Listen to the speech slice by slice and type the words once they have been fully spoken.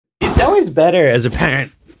always better as a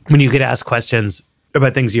parent when you could ask questions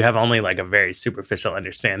about things you have only like a very superficial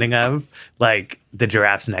understanding of, like the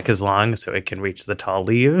giraffe's neck is long so it can reach the tall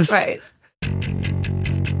leaves. Right.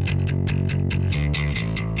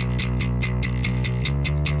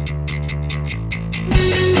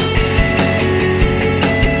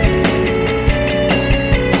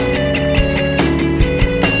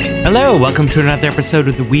 Hello, welcome to another episode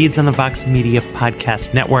of the Weeds on the Vox Media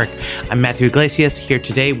Podcast Network. I'm Matthew Iglesias, here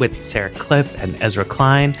today with Sarah Kliff and Ezra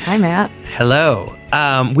Klein. Hi, Matt. Hello.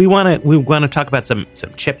 We want to talk about some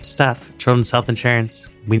CHIP stuff, children's health insurance.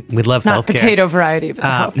 We love not healthcare. Potato variety,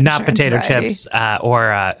 but not potato variety. chips.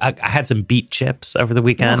 I had some beet chips over the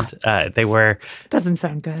weekend. They were doesn't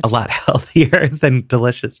sound good. A lot healthier than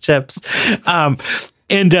delicious chips.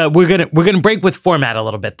 And we're gonna break with format a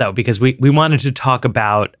little bit though, because we wanted to talk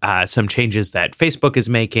about some changes that Facebook is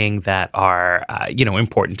making that are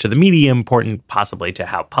important to the media, important possibly to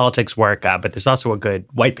how politics work. But there's also a good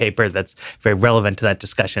white paper that's very relevant to that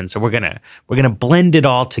discussion. So we're gonna blend it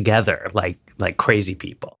all together like crazy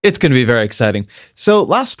people. It's going to be very exciting. So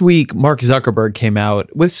last week, Mark Zuckerberg came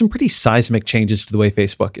out with some pretty seismic changes to the way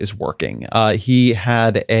Facebook is working. He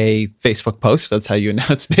had a Facebook post. That's how you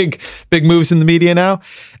announce big moves in the media now.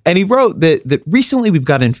 And he wrote that recently we've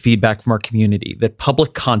gotten feedback from our community that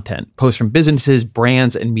public content, posts from businesses,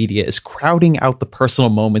 brands, and media is crowding out the personal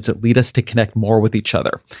moments that lead us to connect more with each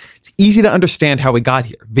other. It's easy to understand how we got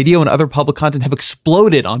here. Video and other public content have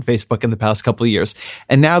exploded on Facebook in the past couple of years.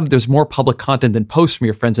 And now that there's more public content than posts from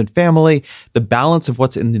your friends and family, the balance of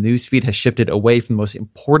what's in the newsfeed has shifted away from the most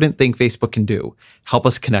important thing Facebook can do, help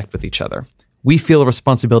us connect with each other. We feel a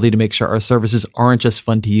responsibility to make sure our services aren't just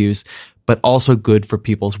fun to use, but also good for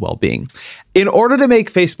people's well-being. In order to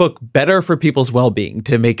make Facebook better for people's well-being,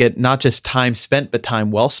 to make it not just time spent, but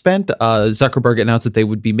time well spent, Zuckerberg announced that they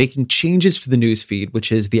would be making changes to the newsfeed,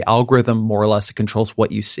 which is the algorithm more or less that controls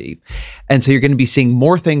what you see. And so you're going to be seeing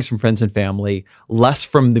more things from friends and family, less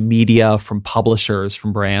from the media, from publishers,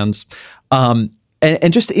 from brands. And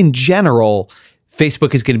just in general,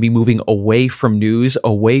 Facebook is going to be moving away from news,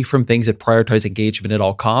 away from things that prioritize engagement at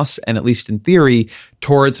all costs, and at least in theory,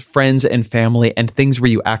 towards friends and family and things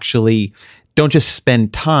where you actually don't just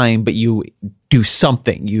spend time, but you do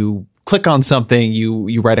something. You click on something,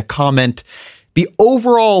 you write a comment. The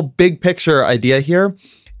overall big picture idea here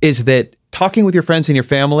is that talking with your friends and your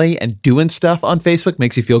family and doing stuff on Facebook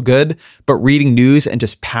makes you feel good, but reading news and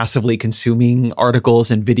just passively consuming articles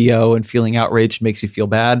and video and feeling outraged makes you feel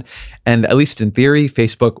bad. And at least in theory,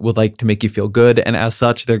 Facebook would like to make you feel good. And as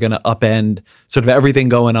such, they're going to upend sort of everything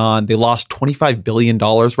going on. They lost $25 billion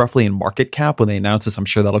roughly in market cap when they announced this. I'm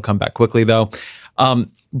sure that'll come back quickly though.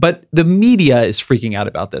 But the media is freaking out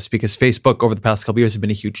about this because Facebook over the past couple of years has been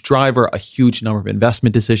a huge driver. A huge number of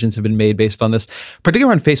investment decisions have been made based on this,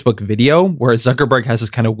 particularly on Facebook video, where Zuckerberg has this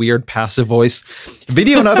kind of weird passive voice.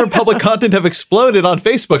 Video and other public content have exploded on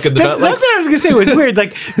Facebook. That's what I was going to say. It was weird.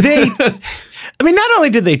 Not only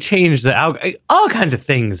did they change all kinds of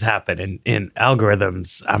things happen in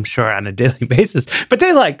algorithms, I'm sure on a daily basis, but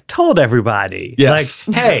they told everybody, yes.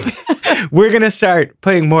 Hey, we're going to start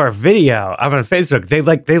putting more video up on Facebook.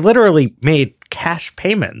 They literally made cash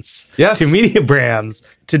payments to media brands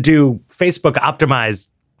to do Facebook optimized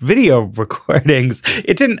video recordings.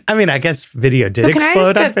 It didn't, I guess video did explode on Facebook.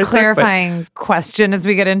 So can I ask a clarifying question as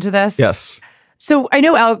we get into this? Yes. So I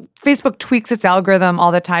know Facebook tweaks its algorithm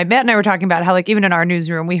all the time. Matt and I were talking about how even in our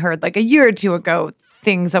newsroom, we heard a year or two ago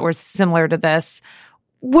things that were similar to this.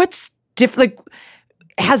 What's different?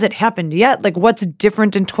 Has it happened yet? What's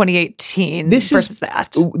different in 2018 versus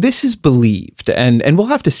that? This is believed, and we'll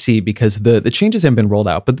have to see because the changes haven't been rolled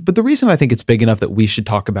out. But the reason I think it's big enough that we should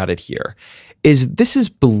talk about it here is this is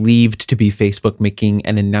believed to be Facebook making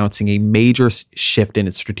and announcing a major shift in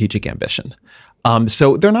its strategic ambition.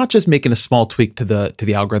 So they're not just making a small tweak to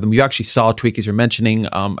the algorithm. You actually saw a tweak, as you're mentioning,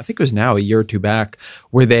 I think it was now a year or two back,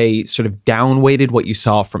 where they sort of downweighted what you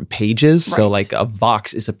saw from pages. Right. So a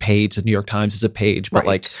Vox is a page, the New York Times is a page, but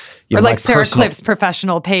Sarah Kliff's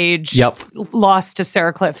professional page lost to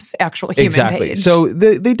Sarah Kliff's actual human page. So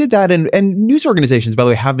they did that, and news organizations, by the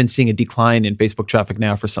way, have been seeing a decline in Facebook traffic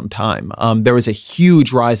now for some time. There was a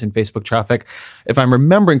huge rise in Facebook traffic, if I'm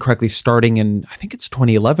remembering correctly, starting in, I think it's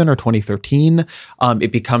 2011 or 2013.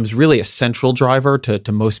 It becomes really a central driver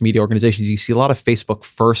to most media organizations. You see a lot of Facebook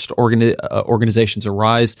first organizations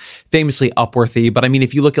arise, famously Upworthy. But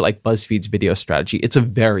if you look at BuzzFeed's video strategy, it's a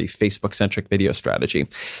very Facebook centric video strategy.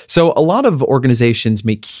 So a lot of organizations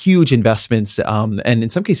make huge investments and in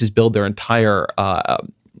some cases build their entire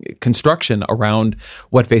construction around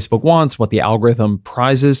what Facebook wants, what the algorithm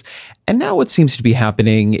prizes. And now what seems to be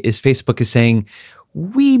happening is Facebook is saying,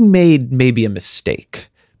 we made maybe a mistake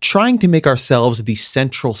trying to make ourselves the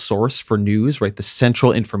central source for news, right? The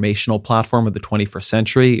central informational platform of the 21st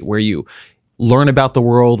century, where you learn about the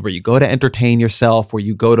world, where you go to entertain yourself, where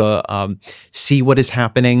you go to see what is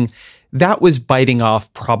happening. That was biting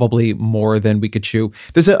off probably more than we could chew.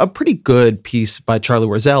 There's a pretty good piece by Charlie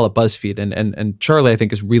Warzel at BuzzFeed, and Charlie, I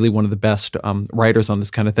think, is really one of the best writers on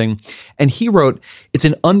this kind of thing. And he wrote, it's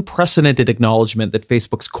an unprecedented acknowledgement that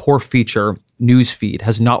Facebook's core feature, newsfeed,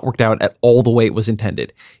 has not worked out at all the way it was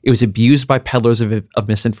intended. It was abused by peddlers of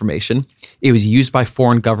misinformation. It was used by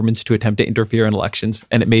foreign governments to attempt to interfere in elections,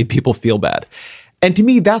 and it made people feel bad. And to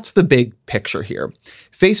me, that's the big picture here.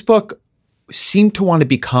 Facebook seemed to want to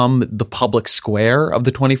become the public square of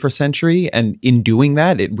the 21st century. And in doing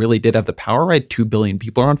that, it really did have the power, right? 2 billion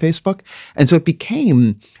people are on Facebook. And so it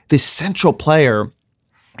became this central player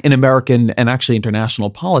in American and actually international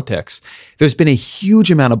politics. There's been a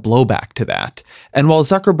huge amount of blowback to that. And while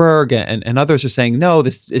Zuckerberg and others are saying, no,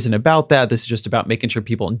 this isn't about that. This is just about making sure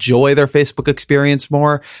people enjoy their Facebook experience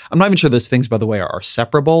more. I'm not even sure those things, by the way, are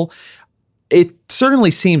separable. It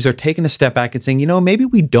certainly seems they're taking a step back and saying, maybe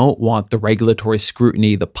we don't want the regulatory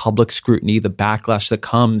scrutiny, the public scrutiny, the backlash that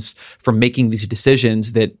comes from making these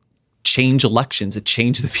decisions that change elections, that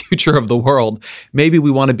change the future of the world. Maybe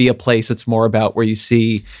we want to be a place that's more about where you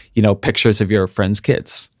see, pictures of your friends'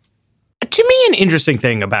 kids. To me, an interesting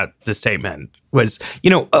thing about the statement was,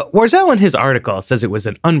 Warzel in his article says it was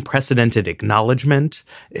an unprecedented acknowledgement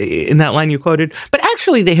in that line you quoted, but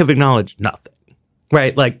actually they have acknowledged nothing.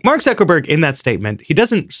 Right. Like Mark Zuckerberg in that statement, he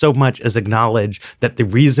doesn't so much as acknowledge that the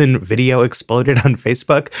reason video exploded on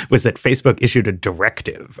Facebook was that Facebook issued a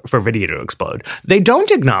directive for video to explode. They don't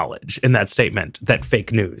acknowledge in that statement that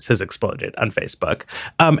fake news has exploded on Facebook.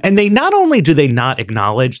 And they not only do they not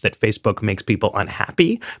acknowledge that Facebook makes people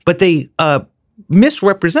unhappy, but they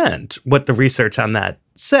misrepresent what the research on that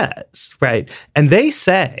says, right? And they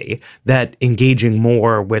say that engaging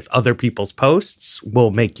more with other people's posts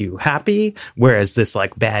will make you happy, whereas this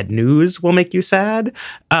like bad news will make you sad.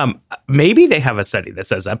 Maybe they have a study that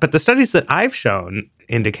says that, but the studies that I've shown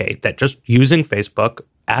indicate that just using Facebook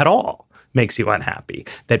at all makes you unhappy,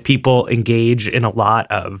 that people engage in a lot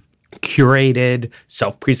of curated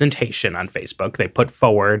self-presentation on Facebook. They put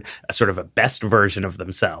forward a sort of a best version of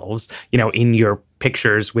themselves. In your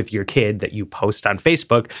pictures with your kid that you post on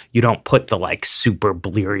Facebook, you don't put the like super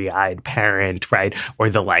bleary-eyed parent, right? Or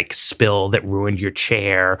the like spill that ruined your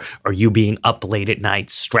chair, or you being up late at night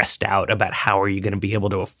stressed out about how are you going to be able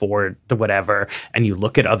to afford the whatever. And you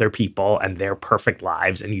look at other people and their perfect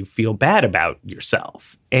lives and you feel bad about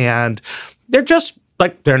yourself. And they're just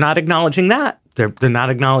like, they're not acknowledging that. They're not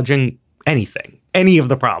acknowledging anything, any of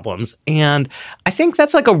the problems. And I think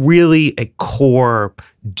that's like a core,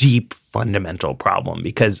 deep, fundamental problem,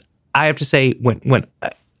 because I have to say, when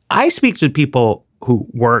I speak to people who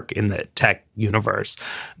work in the tech universe,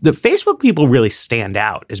 the Facebook people really stand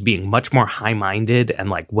out as being much more high-minded and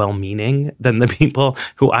like well-meaning than the people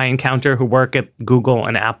who I encounter who work at Google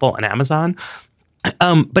and Apple and Amazon.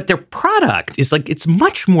 But their product is like, it's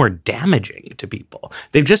much more damaging to people.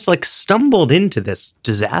 They've just like stumbled into this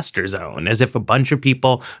disaster zone as if a bunch of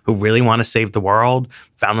people who really want to save the world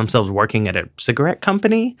found themselves working at a cigarette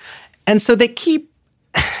company. And so they keep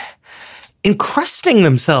encrusting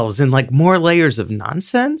themselves in like more layers of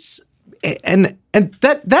nonsense. And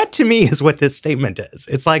that to me is what this statement is.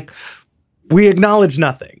 It's like, we acknowledge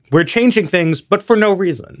nothing. We're changing things, but for no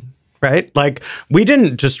reason. Right? Like, we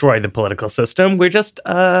didn't destroy the political system. We're just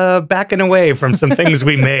backing away from some things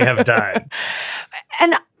we may have done.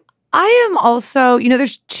 And I am also,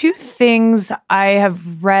 there's two things I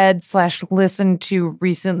have read / listened to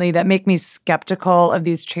recently that make me skeptical of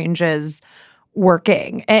these changes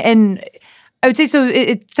working. And I would say, so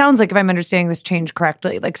it sounds like, if I'm understanding this change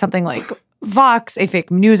correctly, like something like Vox, a fake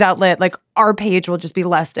news outlet, like our page will just be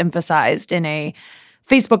less emphasized in a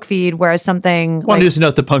Facebook feed, whereas something to just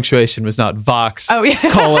note the punctuation was not Vox,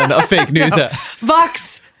 colon, a fake news no.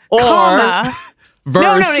 Vox, or comma.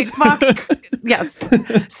 verse. No, Vox, yes,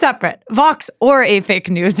 separate. Vox or a fake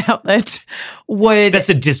news outlet would... That's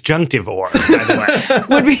a disjunctive or, by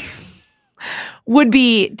the way. would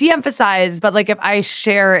be de-emphasized, but like if I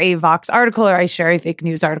share a Vox article or I share a fake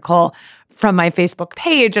news article from my Facebook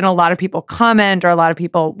page and a lot of people comment or a lot of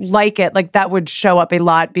people like it, like that would show up a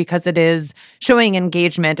lot because it is showing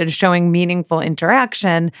engagement and showing meaningful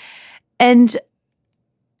interaction. And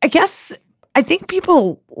I think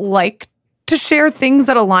people like to share things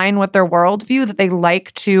that align with their worldview, that they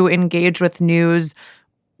like to engage with news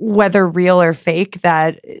whether real or fake,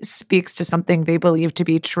 that speaks to something they believe to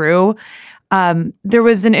be true. There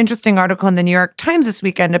was an interesting article in the New York Times this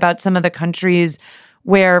weekend about some of the countries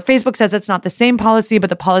where Facebook says it's not the same policy, but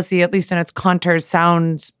the policy, at least in its contours,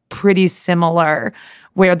 sounds pretty similar,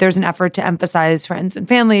 where there's an effort to emphasize friends and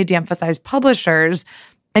family, de-emphasize publishers.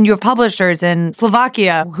 And you have publishers in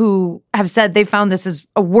Slovakia who have said they found this as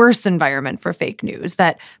a worse environment for fake news,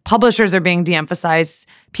 that publishers are being de-emphasized.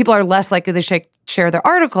 People are less likely to share their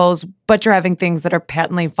articles, but you're having things that are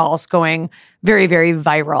patently false going very, very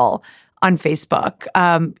viral on Facebook.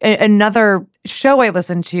 Another show I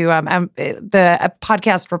listened to, the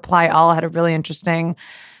podcast Reply All, had a really interesting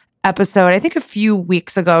episode, I think a few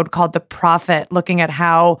weeks ago, called The Prophet, looking at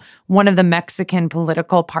how one of the Mexican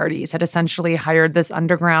political parties had essentially hired this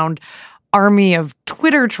underground army of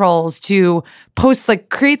Twitter trolls to post,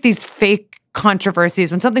 create these fake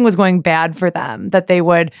controversies when something was going bad for them, that they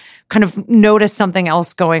would kind of notice something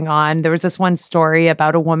else going on. There was this one story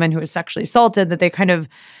about a woman who was sexually assaulted that they kind of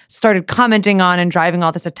started commenting on and driving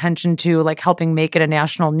all this attention to, helping make it a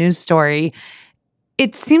national news story.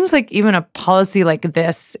 It seems like even a policy like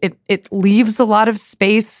this, it leaves a lot of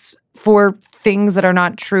space for things that are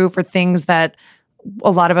not true, for things that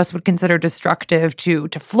a lot of us would consider destructive to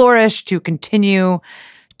flourish, to continue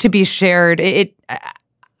to be shared.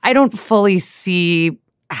 I don't fully see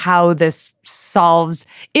how this solves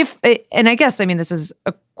and I guess, this is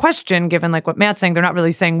a question given what Matt's saying, they're not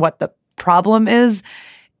really saying what the problem is.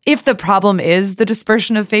 If the problem is the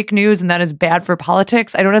dispersion of fake news and that is bad for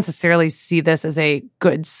politics, I don't necessarily see this as a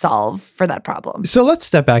good solve for that problem. So let's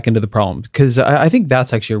step back into the problem, because I think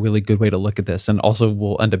that's actually a really good way to look at this, and also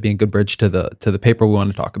will end up being a good bridge to the paper we want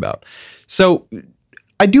to talk about. So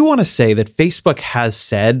I do want to say that Facebook has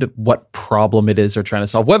said what problem it is they're trying to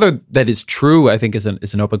solve. Whether that is true, I think is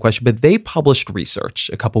an open question, but they published research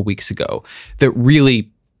a couple weeks ago that really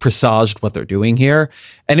presaged what they're doing here.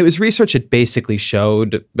 And it was research that basically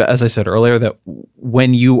showed, as I said earlier, that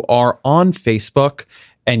when you are on Facebook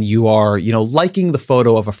and you are, liking the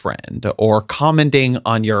photo of a friend or commenting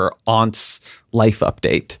on your aunt's life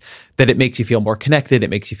update, that it makes you feel more connected, it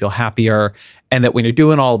makes you feel happier. And that when you're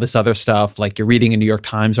doing all this other stuff, like you're reading a New York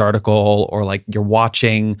Times article or you're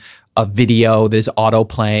watching a video that is auto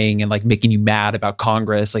playing and making you mad about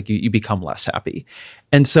Congress, you become less happy.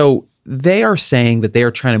 And so they are saying that they are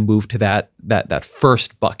trying to move to that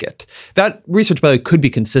first bucket. That research, by the way, could be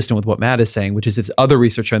consistent with what Matt is saying, which is it's other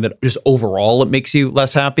research showing that just overall it makes you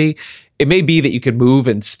less happy. It may be that you could move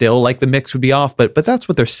and still the mix would be off, but that's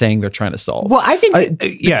what they're saying they're trying to solve. Well, I think,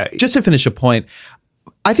 just to finish a point,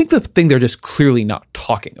 I think the thing they're just clearly not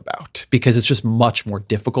talking about, because it's just much more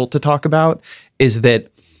difficult to talk about, is that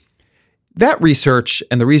research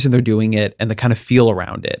and the reason they're doing it and the kind of feel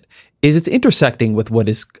around it is it's intersecting with what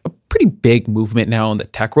is a pretty big movement now in the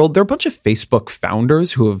tech world. There are a bunch of Facebook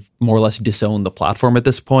founders who have more or less disowned the platform at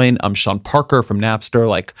this point. Sean Parker from Napster,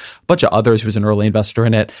 a bunch of others who was an early investor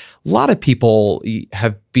in it. A lot of people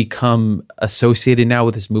have become associated now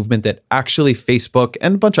with this movement that actually Facebook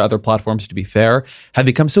and a bunch of other platforms, to be fair, have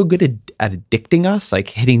become so good at addicting us,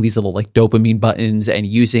 hitting these little dopamine buttons and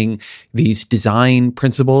using these design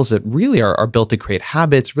principles that really are built to create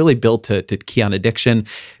habits, really built to key on addiction,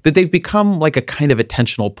 that they've become a kind of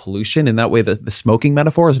attentional pollution. In that way, the smoking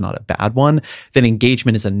metaphor is not a bad one. Then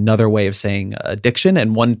engagement is another way of saying addiction.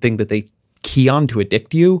 And one thing that they key on to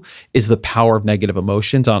addict you is the power of negative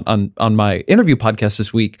emotions. On my interview podcast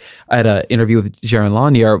this week, I had an interview with Jaron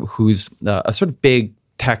Lanier, who's a sort of big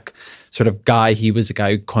tech sort of guy. He was a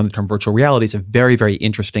guy who coined the term virtual reality. He's a very, very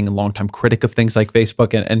interesting and longtime critic of things like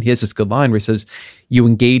Facebook. And he has this good line where he says, you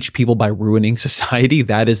engage people by ruining society.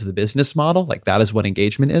 That is the business model. That is what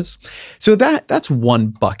engagement is. So that's one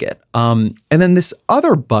bucket. And then this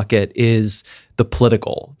other bucket is the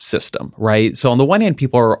political system, right? So on the one hand,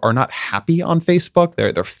 people are not happy on Facebook.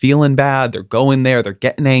 They're feeling bad. They're going there. They're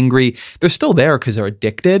getting angry. They're still there because they're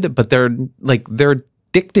addicted, but they're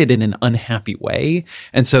addicted in an unhappy way.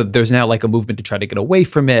 And so there's now a movement to try to get away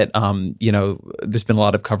from it. There's been a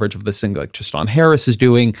lot of coverage of this thing Tristan Harris is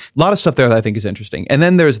doing. A lot of stuff there that I think is interesting. And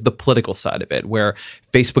then there's the political side of it, where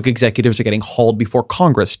Facebook executives are getting hauled before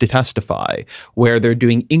Congress to testify, where they're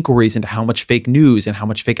doing inquiries into how much fake news and how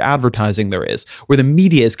much fake advertising there is, where the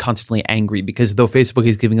media is constantly angry because though Facebook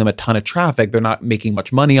is giving them a ton of traffic, they're not making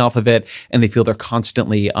much money off of it. And they feel they're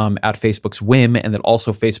constantly at Facebook's whim, and that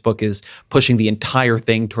also Facebook is pushing the entire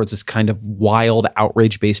thing towards this kind of wild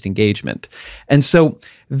outrage-based engagement. And so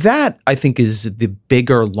that, I think, is the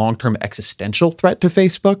bigger long-term existential threat to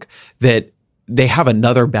Facebook, that they have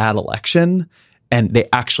another bad election and they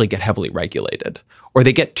actually get heavily regulated. Or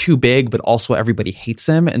they get too big, but also everybody hates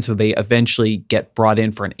them. And so they eventually get brought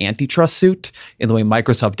in for an antitrust suit in the way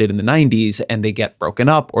Microsoft did in the 90s, and they get broken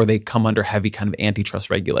up or they come under heavy kind of antitrust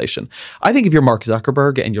regulation. I think if you're Mark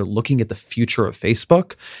Zuckerberg and you're looking at the future of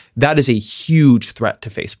Facebook, that is a huge threat to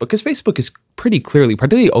Facebook, because Facebook is pretty clearly,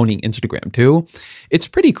 particularly owning Instagram too, it's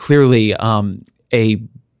pretty clearly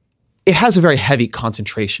it has a very heavy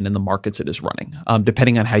concentration in the markets it is running,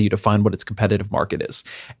 depending on how you define what its competitive market is.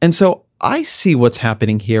 And so I see what's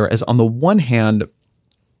happening here as, on the one hand,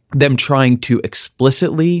 them trying to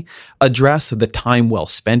explicitly address the time well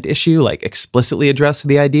spent issue, like explicitly address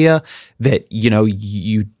the idea that,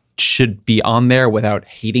 you should be on there without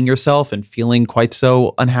hating yourself and feeling quite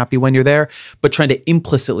so unhappy when you're there, but trying to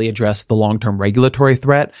implicitly address the long-term regulatory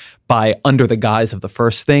threat by, under the guise of the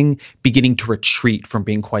first thing, beginning to retreat from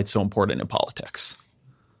being quite so important in politics.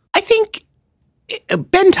 I think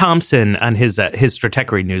Ben Thompson on his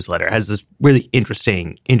Stratechery newsletter has this really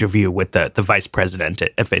interesting interview with the vice president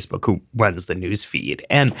at Facebook who runs the news feed.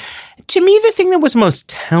 And to me, the thing that was most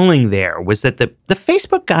telling there was that the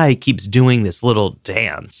Facebook guy keeps doing this little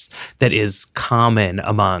dance that is common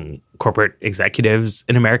among corporate executives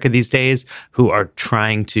in America these days who are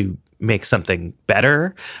trying to make something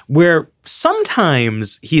better, where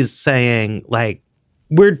sometimes he's saying, like,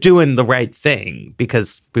 we're doing the right thing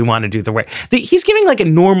because we want to do the right. He's giving like a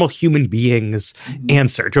normal human being's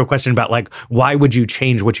answer to a question about, like, why would you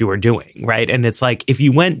change what you were doing, right? And it's like, if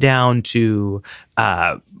you went down to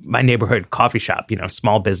my neighborhood coffee shop,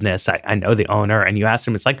 small business, I know the owner, and you asked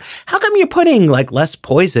him, it's like, how come you're putting like less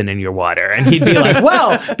poison in your water? And he'd be like,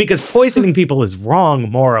 well, because poisoning people is wrong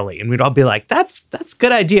morally. And we'd all be like, that's a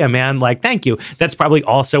good idea, man. Like, thank you. That's probably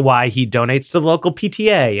also why he donates to the local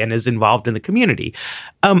PTA and is involved in the community.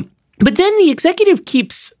 But then the executive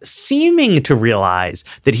keeps seeming to realize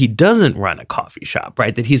that he doesn't run a coffee shop,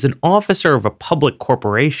 right? That he's an officer of a public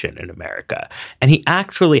corporation in America. And he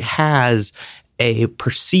actually has a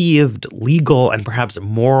perceived legal and perhaps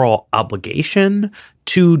moral obligation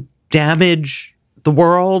to damage the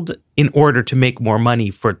world in order to make more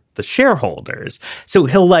money for the shareholders. So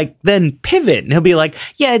he'll then pivot and he'll be like,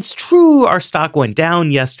 yeah, it's true our stock went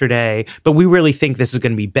down yesterday, but we really think this is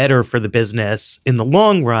going to be better for the business in the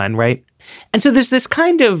long run, right? And so there's this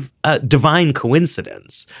kind of divine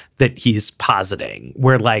coincidence that he's positing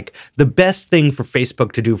where the best thing for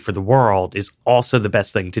Facebook to do for the world is also the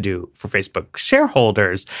best thing to do for Facebook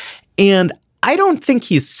shareholders. And I don't think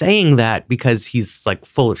he's saying that because he's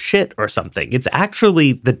full of shit or something. It's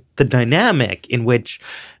actually the dynamic in which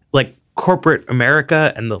corporate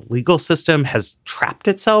America and the legal system has trapped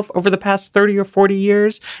itself over the past 30 or 40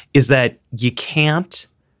 years is that you can't,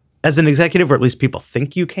 as an executive, or at least people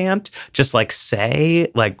think you can't, just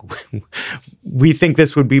say, we think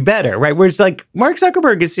this would be better, right? Whereas Mark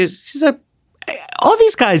Zuckerberg he's all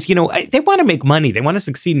these guys, they want to make money. They want to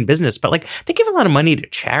succeed in business, but they give a lot of money to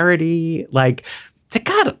charity.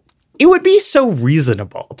 It would be so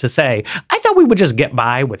reasonable to say, I thought we would just get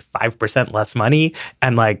by with 5% less money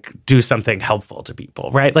and do something helpful to people,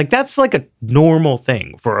 right? That's a normal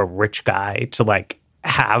thing for a rich guy to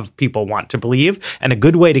have people want to believe. And a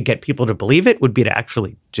good way to get people to believe it would be to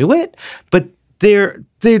actually do it. But they're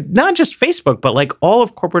not just Facebook, but all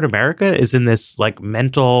of corporate America is in this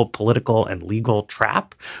mental, political, and legal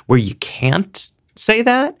trap where you can't say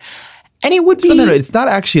that. And it would be no, it's not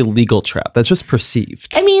actually a legal trap. That's just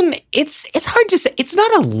perceived. I mean, it's hard to say. It's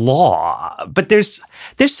not a law, but there's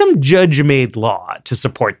some judge-made law to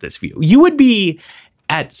support this view. You would be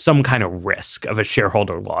at some kind of risk of a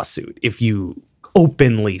shareholder lawsuit if you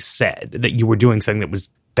openly said that you were doing something that was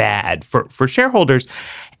bad for shareholders.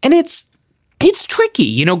 And it's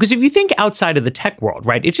tricky, because if you think outside of the tech world,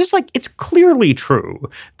 right, it's just it's clearly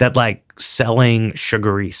true that selling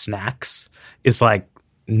sugary snacks is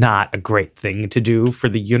not a great thing to do for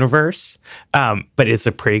the universe, but it's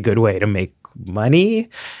a pretty good way to make money.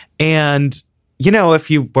 And,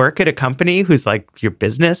 if you work at a company whose your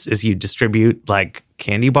business is you distribute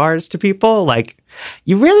candy bars to people,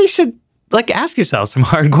 you really should ask yourself some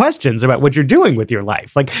hard questions about what you're doing with your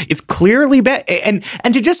life. It's clearly bad. And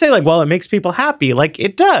to just say well, it makes people happy,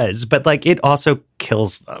 it does, but it also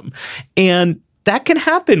kills them. And that can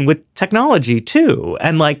happen with technology too.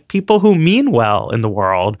 And people who mean well in the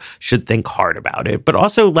world should think hard about it, but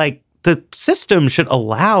also the system should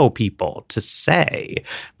allow people to say,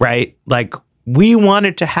 right? We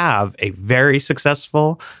wanted to have a very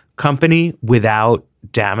successful company without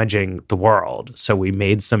damaging the world. So we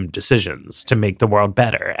made some decisions to make the world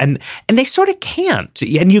better. And they sort of can't.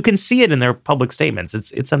 And you can see it in their public statements.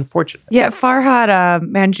 It's unfortunate. Yeah, Farhad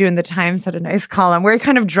Manjoo in The Times had a nice column where he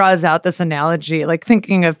kind of draws out this analogy, like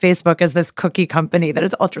thinking of Facebook as this cookie company that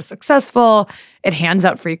is ultra successful. It hands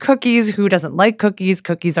out free cookies. Who doesn't like cookies?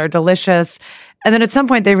 Cookies are delicious. And then at some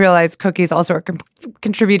point, they realize cookies also are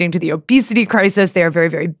contributing to the obesity crisis. They are very,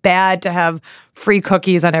 very bad to have free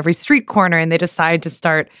cookies on every street corner. And they decide to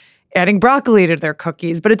start adding broccoli to their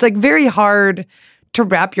cookies. But it's like very hard to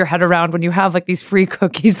wrap your head around when you have like these free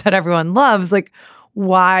cookies that everyone loves. Like,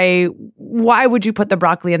 why would you put the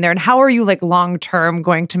broccoli in there? And how are you like long term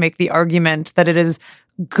going to make the argument that it is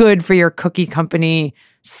good for your cookie company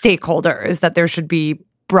stakeholders that there should be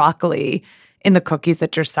broccoli in the cookies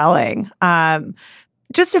that you're selling?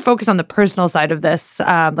 Just to focus on the personal side of this,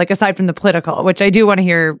 like aside from the political, which I do want to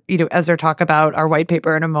hear, Ezra talk about our white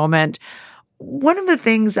paper in a moment. One of the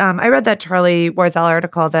things, I read that Charlie Warzel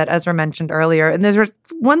article that Ezra mentioned earlier, and there's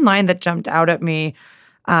one line that jumped out at me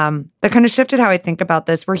that kind of shifted how I think about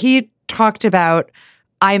this, where he talked about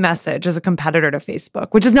iMessage as a competitor to Facebook,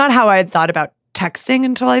 which is not how I had thought about texting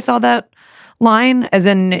until I saw that line, as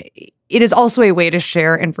in it is also a way to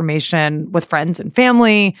share information with friends and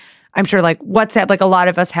family. I'm sure like WhatsApp, like a lot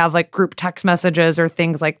of us have like group text messages or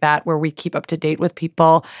things like that where we keep up to date with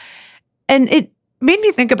people. And it made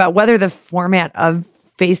me think about whether the format of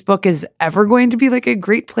Facebook is ever going to be like a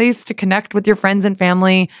great place to connect with your friends and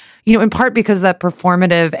family, in part because of that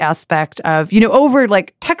performative aspect of, over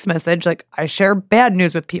like text message, like I share bad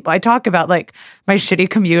news with people. I talk about like my shitty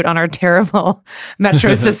commute on our terrible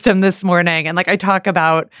metro system this morning. And like I talk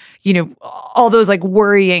about, all those like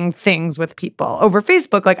worrying things with people. Over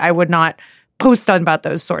Facebook, like I would not post about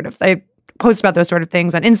those sort of things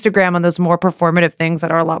on Instagram, on those more performative things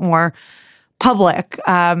that are a lot more public.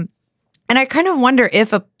 And I kind of wonder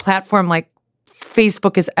if a platform like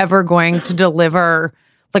Facebook is ever going to deliver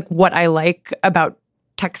like what I like about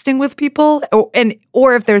texting with people,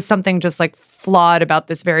 or if there's something just like flawed about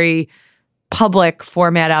this very public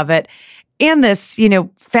format of it. And this,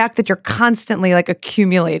 fact that you're constantly like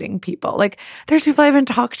accumulating people. Like there's people I haven't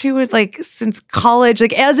talked to with like since college,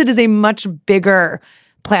 like as it is a much bigger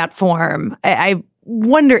platform. I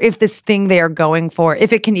wonder if this thing they are going for,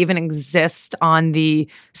 if it can even exist on the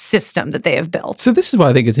system that they have built. So this is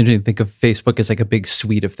why I think it's interesting to think of Facebook as like a big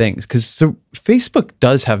suite of things. Because Facebook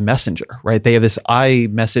does have Messenger, right? They have this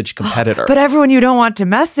iMessage competitor. But everyone you don't want to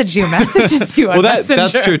message you messages you on Messenger.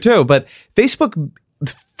 That's true too. But Facebook,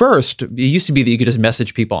 first, it used to be that you could just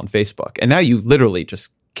message people on Facebook. And now you literally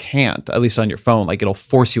just can't, at least on your phone. Like it'll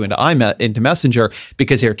force you into Messenger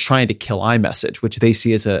because they're trying to kill iMessage, which they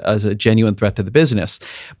see as a genuine threat to the business.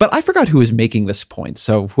 But I forgot who was making this point.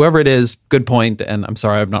 So whoever it is, good point. And I'm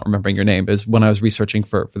sorry, I'm not remembering your name, is when I was researching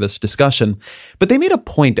for this discussion. But they made a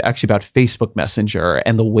point actually about Facebook Messenger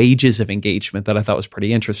and the wages of engagement that I thought was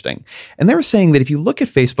pretty interesting. And they were saying that if you look at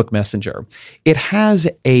Facebook Messenger, it has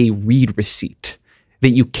a read receipt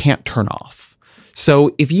that you can't turn off.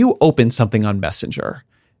 So if you open something on Messenger,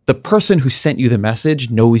 the person who sent you the message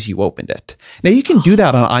knows you opened it. Now, you can do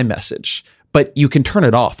that on iMessage, but you can turn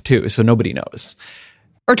it off too, so nobody knows.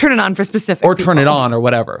 Or turn it on for specific Or people. turn it on or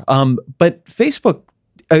whatever. But Facebook,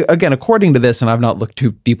 again, according to this, and I've not looked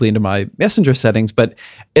too deeply into my Messenger settings, but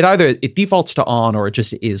it defaults to on or it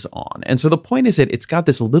just is on. And so the point is that it's got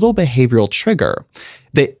this little behavioral trigger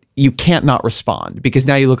that you can't not respond because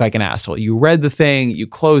now you look like an asshole. You read the thing, you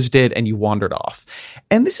closed it, and you wandered off.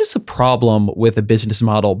 And this is a problem with a business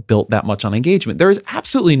model built that much on engagement. There is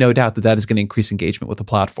absolutely no doubt that is going to increase engagement with the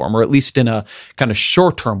platform, or at least in a kind of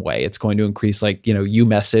short-term way. It's going to increase, like, you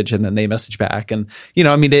message and then they message back. And,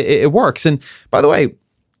 it works. And by the way,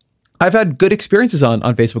 I've had good experiences on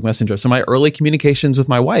Facebook Messenger. So my early communications with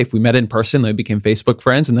my wife, we met in person, then we became Facebook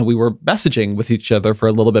friends, and then we were messaging with each other for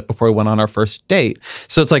a little bit before we went on our first date.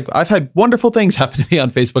 So it's like, I've had wonderful things happen to me on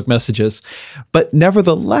Facebook messages. But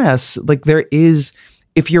nevertheless, like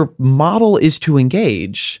if your model is to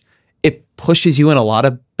engage, it pushes you in a lot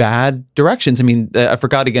of bad directions. I mean, I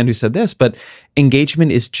forgot again who said this, but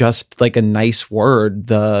engagement is just like a nice word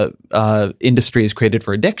the industry has created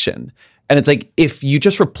for addiction. And it's like, if you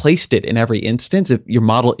just replaced it in every instance, if your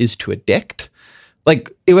model is to addict, like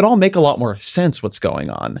it would all make a lot more sense what's going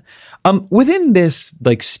on. Within this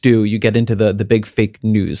like stew, you get into the big fake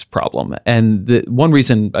news problem. And the one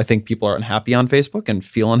reason I think people are unhappy on Facebook and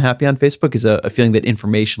feel unhappy on Facebook is a feeling that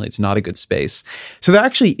informationally it's not a good space. So there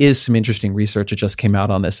actually is some interesting research that just came out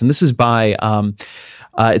on this. And this is by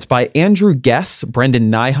it's by Andrew Guess,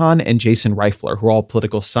 Brendan Nyhan, and Jason Reifler, who are all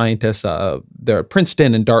political scientists. They're at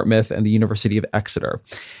Princeton and Dartmouth and the University of Exeter.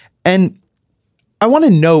 And I want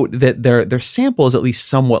to note that their sample is at least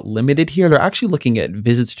somewhat limited here. They're actually looking at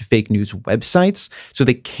visits to fake news websites, so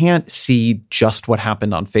they can't see just what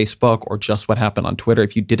happened on Facebook or just what happened on Twitter.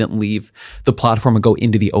 If you didn't leave the platform and go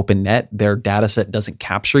into the open net, their data set doesn't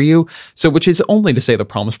capture you. So, which is only to say the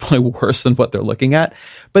problem is probably worse than what they're looking at.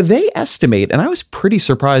 But they estimate, and I was pretty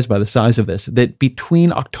surprised by the size of this, that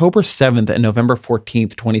between October 7th and November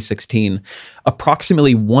 14th, 2016,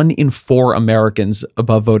 approximately 1 in 4 Americans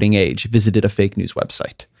above voting age visited a fake news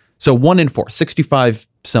website. So 1 in 4, 65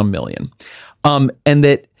 some million. And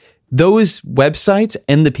that those websites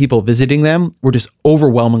and the people visiting them were just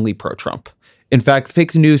overwhelmingly pro-Trump. In fact,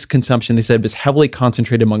 fake news consumption, they said, was heavily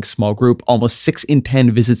concentrated among small group. Almost 6 in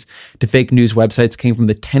 10 visits to fake news websites came from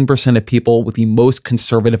the 10% of people with the most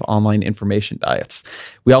conservative online information diets.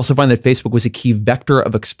 We also find that Facebook was a key vector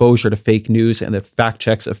of exposure to fake news, and that fact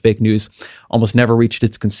checks of fake news almost never reached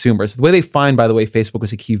its consumers. The way they find, by the way, Facebook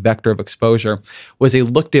was a key vector of exposure was they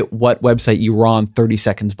looked at what website you were on 30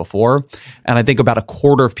 seconds before. And I think about a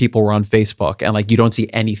quarter of people were on Facebook. And like, you don't see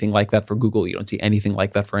anything like that for Google. You don't see anything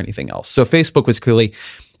like that for anything else. So Facebook was clearly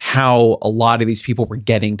how a lot of these people were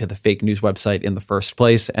getting to the fake news website in the first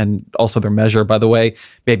place. And also their measure, by the way,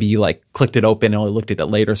 maybe you like clicked it open and only looked at it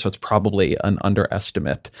later. So it's probably an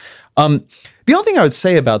underestimate. The only thing I would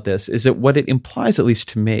say about this is that what it implies, at least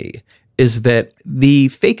to me, is that the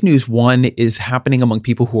fake news one is happening among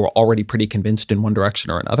people who are already pretty convinced in one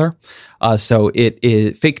direction or another. So it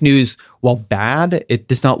is fake news, while bad, it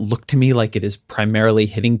does not look to me like it is primarily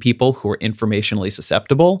hitting people who are informationally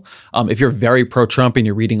susceptible. If you're very pro-Trump and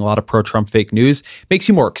you're reading a lot of pro-Trump fake news, it makes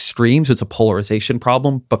you more extreme. So it's a polarization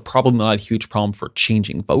problem, but probably not a huge problem for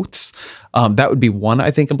changing votes. That would be one,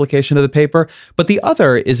 I think, implication of the paper. But the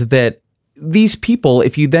other is that these people,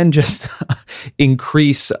 if you then just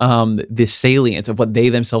increase the salience of what they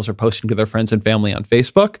themselves are posting to their friends and family on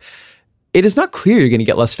Facebook, it is not clear you're going to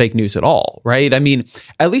get less fake news at all, right? I mean,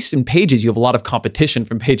 at least in Pages, you have a lot of competition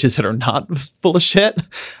from pages that are not full of shit.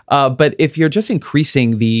 But if you're just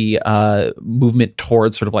increasing the movement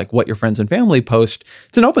towards sort of like what your friends and family post,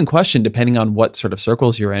 it's an open question depending on what sort of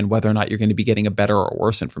circles you're in, whether or not you're going to be getting a better or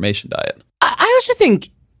worse information diet. I also think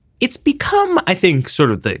it's become, I think,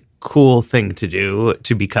 sort of the cool thing to do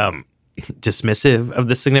to become dismissive of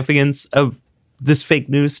the significance of this fake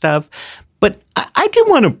news stuff. But I do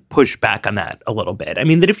want to push back on that a little bit. I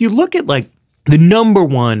mean, that if you look at like the number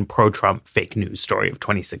one pro-Trump fake news story of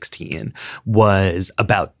 2016 was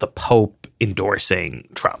about the Pope endorsing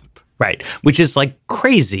Trump, right? Which is like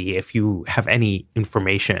crazy if you have any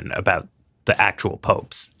information about the actual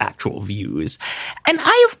Pope's actual views. And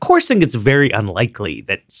I, of course, think it's very unlikely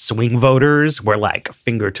that swing voters were like a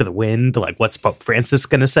finger to the wind, like, what's Pope Francis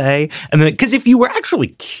going to say? And then, because if you were actually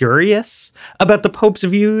curious about the Pope's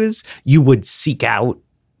views, you would seek out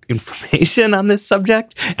information on this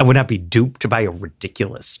subject and would not be duped by a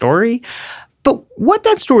ridiculous story. But what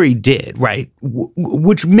that story did, right,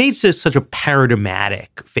 which made this such a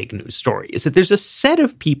paradigmatic fake news story, is that there's a set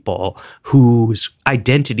of people whose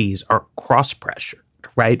identities are cross-pressured,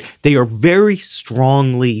 right? They are very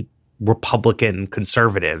strongly Republican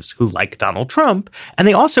conservatives who like Donald Trump. And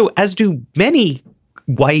they also, as do many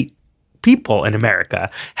white people in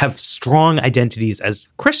America, have strong identities as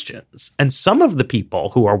Christians. And some of the people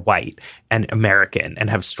who are white and American and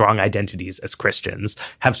have strong identities as Christians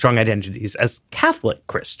have strong identities as Catholic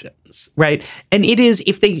Christians, right? And it is,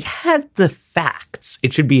 if they had the facts,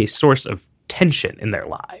 it should be a source of tension in their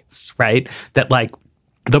lives, right? That like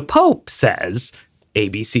the Pope says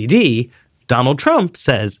ABCD, Donald Trump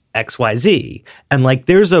says XYZ. And like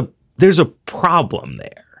there's a problem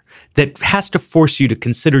there that has to force you to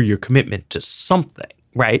consider your commitment to something,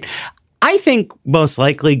 right? I think most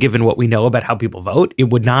likely, given what we know about how people vote, it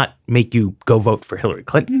would not make you go vote for Hillary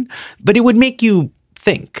Clinton, but it would make you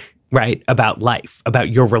think, right, about life,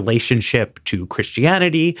 about your relationship to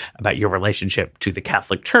Christianity, about your relationship to the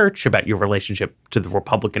Catholic Church, about your relationship to the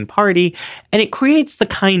Republican Party. And it creates the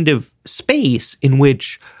kind of space in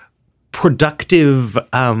which productive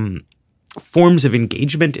forms of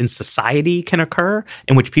engagement in society can occur,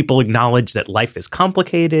 in which people acknowledge that life is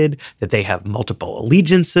complicated, that they have multiple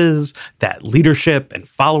allegiances, that leadership and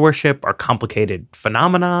followership are complicated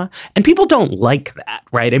phenomena. And people don't like that,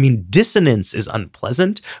 right? I mean, dissonance is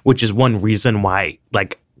unpleasant, which is one reason why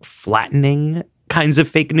like flattening kinds of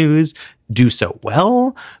fake news do so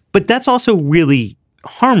well. But that's also really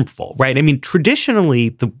harmful, right? I mean, traditionally,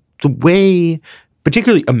 the way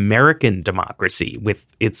particularly American democracy with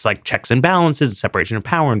its like checks and balances and separation of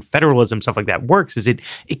power and federalism, stuff like that works, is it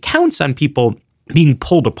counts on people being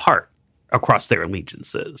pulled apart across their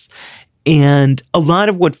allegiances. And a lot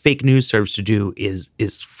of what fake news serves to do is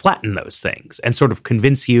flatten those things and sort of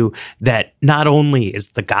convince you that not only is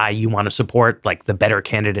the guy you want to support like the better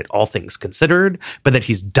candidate, all things considered, but that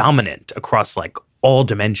he's dominant across like all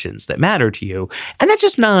dimensions that matter to you. And that's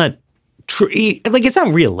just not true. Like, it's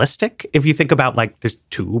not realistic if you think about like there's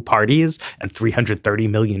 2 parties and 330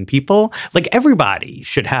 million people. Like, everybody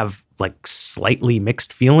should have like slightly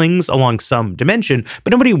mixed feelings along some dimension,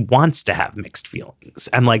 but nobody wants to have mixed feelings.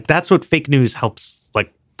 And like, that's what fake news helps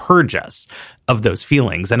like purge us of those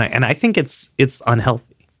feelings. And I think it's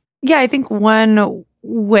unhealthy. Yeah, I think one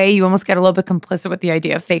way you almost get a little bit complicit with the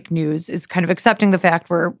idea of fake news is kind of accepting the fact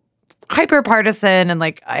we're hyper partisan and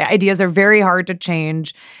like ideas are very hard to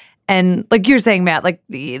change. And like you're saying, Matt, like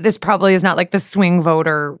this probably is not like the swing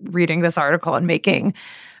voter reading this article and making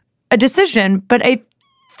a decision, but I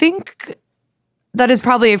think that is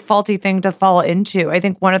probably a faulty thing to fall into. I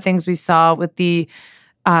think one of the things we saw with the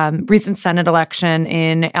recent Senate election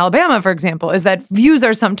in Alabama, for example, is that views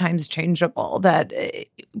are sometimes changeable, that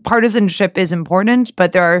partisanship is important,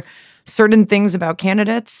 but there are certain things about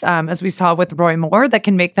candidates, as we saw with Roy Moore, that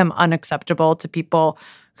can make them unacceptable to people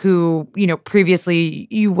who, you know, previously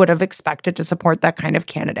you would have expected to support that kind of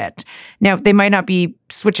candidate. Now, they might not be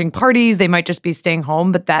switching parties, they might just be staying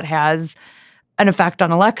home, but that has an effect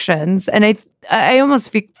on elections. And I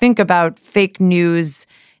almost think about fake news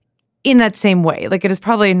in that same way. Like, it is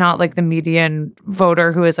probably not like the median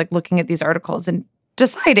voter who is like looking at these articles and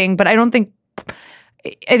deciding, but I think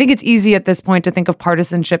it's easy at this point to think of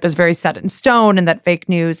partisanship as very set in stone and that fake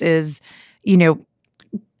news is, you know,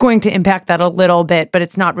 going to impact that a little bit, but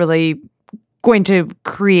it's not really going to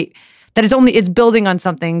create that. It's building on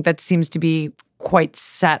something that seems to be quite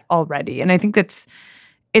set already. And I think it's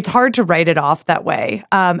hard to write it off that way.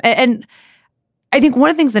 And I think one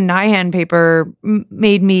of the things the Nyhan paper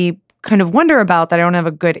made me kind of wonder about that I don't have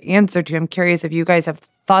a good answer to, I'm curious if you guys have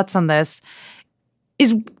thoughts on this,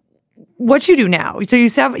 is what you do now. So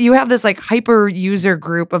you have this like hyper user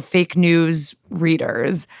group of fake news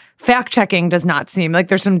readers. Fact checking does not seem like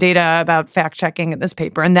there's some data about fact checking in this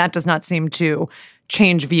paper, and that does not seem to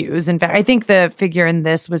change views. In fact, I think the figure in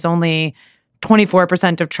this was only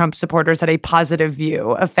 24% of Trump supporters had a positive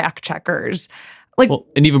view of fact checkers. Like, well,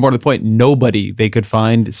 and even more to the point, nobody they could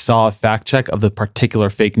find saw a fact check of the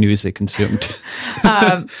particular fake news they consumed.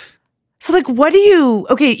 So like, what do you,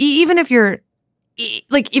 okay, even if you're,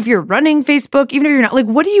 like, if you're running Facebook, even if you're not, like,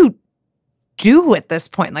 what do you do at this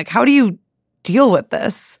point? Like, how do you deal with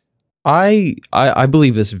this? I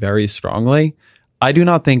believe this very strongly. I do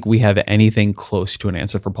not think we have anything close to an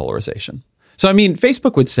answer for polarization. So, I mean,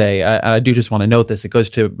 Facebook would say, I do just want to note this, it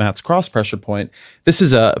goes to Matt's cross-pressure point. This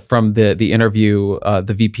is from the interview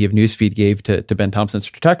the VP of Newsfeed gave to Ben Thompson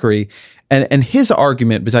Stratechery. And his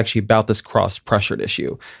argument was actually about this cross-pressured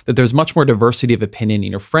issue, that there's much more diversity of opinion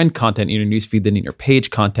in your friend content in your newsfeed than in your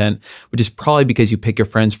page content, which is probably because you pick your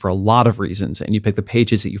friends for a lot of reasons, and you pick the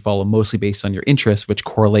pages that you follow mostly based on your interests, which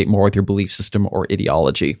correlate more with your belief system or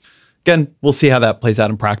ideology. Again, we'll see how that plays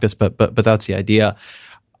out in practice, but that's the idea.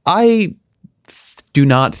 I do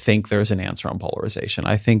not think there's an answer on polarization.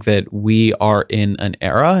 I think that we are in an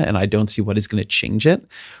era, and I don't see what is going to change it,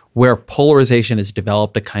 where polarization has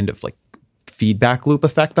developed a kind of like feedback loop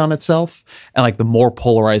effect on itself. And like the more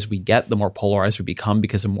polarized we get, the more polarized we become,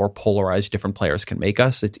 because the more polarized different players can make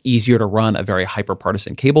us. It's easier to run a very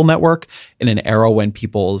hyper-partisan cable network in an era when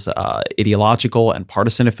people's ideological and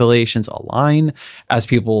partisan affiliations align. As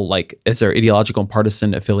their ideological and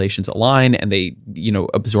partisan affiliations align and they,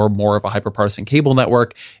 absorb more of a hyper-partisan cable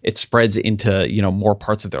network, it spreads into, more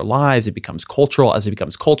parts of their lives. It becomes cultural. As it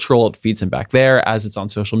becomes cultural, it feeds them back there. As it's on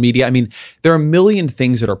social media, I mean, there are a million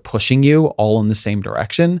things that are pushing you all in the same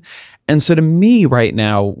direction. And so to me right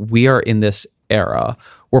now, we are in this era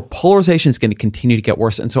where polarization is going to continue to get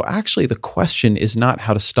worse. And so actually the question is not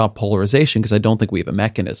how to stop polarization, because I don't think we have a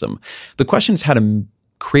mechanism. The question is how to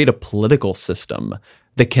create a political system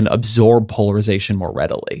that can absorb polarization more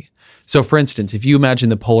readily. So for instance, if you imagine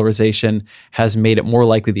the polarization has made it more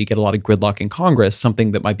likely that you get a lot of gridlock in Congress,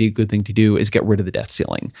 something that might be a good thing to do is get rid of the debt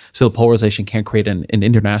ceiling. So the polarization can't create an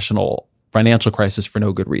international financial crisis for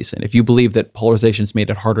no good reason. If you believe that polarization has made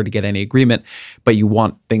it harder to get any agreement, but you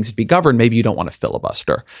want things to be governed, maybe you don't want to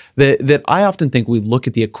filibuster. That I often think we look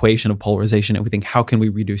at the equation of polarization and we think, how can we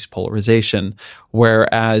reduce polarization?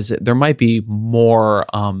 Whereas there might be more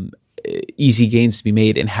easy gains to be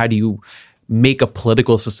made in how do you make a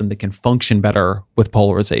political system that can function better with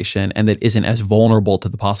polarization and that isn't as vulnerable to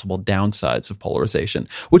the possible downsides of polarization,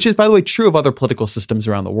 which is, by the way, true of other political systems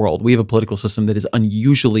around the world. We have a political system that is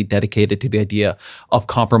unusually dedicated to the idea of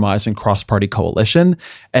compromise and cross-party coalition.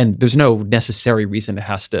 And there's no necessary reason it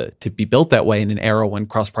has to be built that way in an era when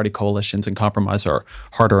cross-party coalitions and compromise are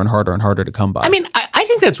harder and harder and harder to come by. I mean, I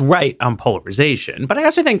think that's right on polarization, but I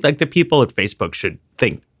also think like the people at Facebook should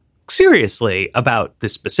think seriously about the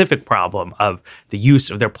specific problem of the use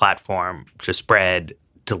of their platform to spread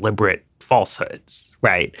deliberate falsehoods,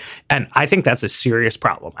 right? And I think that's a serious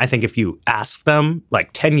problem. I think if you ask them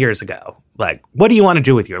like 10 years ago, like, what do you want to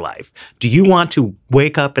do with your life? Do you want to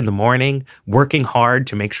wake up in the morning working hard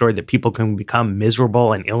to make sure that people can become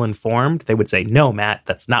miserable and ill-informed? They would say, no, Matt,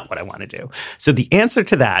 that's not what I want to do. So the answer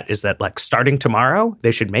to that is that like starting tomorrow,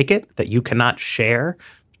 they should make it that you cannot share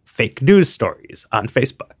fake news stories on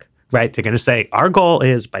Facebook. Right? They're going to say, our goal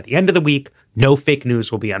is by the end of the week, no fake news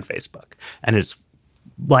will be on Facebook. And it's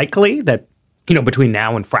likely that, between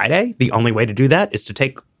now and Friday, the only way to do that is to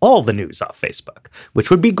take all the news off Facebook, which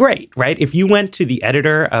would be great, right? If you went to the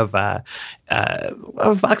editor of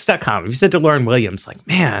Vox.com, if you said to Lauren Williams, like,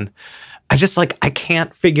 man, I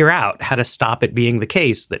can't figure out how to stop it being the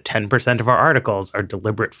case that 10% of our articles are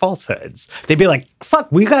deliberate falsehoods. They'd be like, fuck,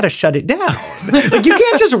 we got to shut it down. Like, you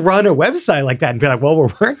can't just run a website like that and be like, well,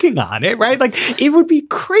 we're working on it, right? Like, it would be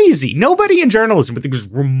crazy. Nobody in journalism would think it was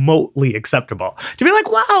remotely acceptable to be like,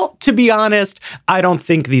 well, to be honest, I don't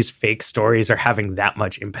think these fake stories are having that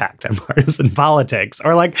much impact on partisan politics.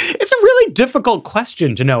 Or like, it's a really difficult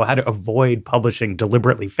question to know how to avoid publishing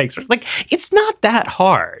deliberately fake stories. Like, it's not that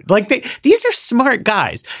hard. Like, these are smart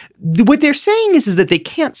guys. What they're saying is that they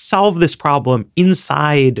can't solve this problem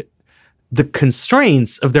inside the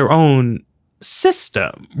constraints of their own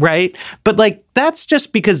system, right? But like, that's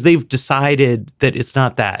just because they've decided that it's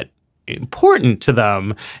not that important to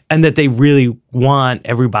them and that they really want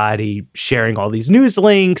everybody sharing all these news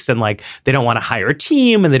links and like they don't want to hire a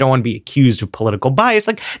team and they don't want to be accused of political bias.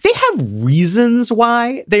 Like, they have reasons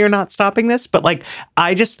why they are not stopping this. But like,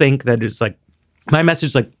 I just think that it's like, my message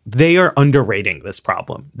is like, they are underrating this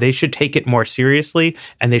problem. They should take it more seriously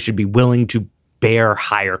and they should be willing to bear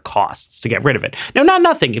higher costs to get rid of it. Now, not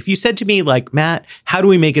nothing. If you said to me like, Matt, how do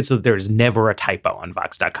we make it so that there's never a typo on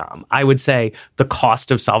Vox.com? I would say the cost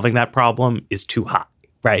of solving that problem is too high,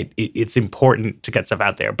 right? It's important to get stuff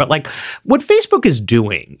out there. But like what Facebook is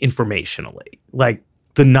doing informationally, like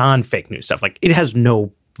the non-fake news stuff, like it has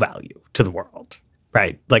no value to the world,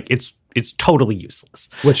 right? Like it's totally useless.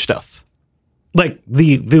 Which stuff? Like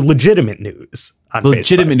the legitimate news on Facebook.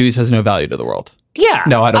 Legitimate news has no value to the world. Yeah.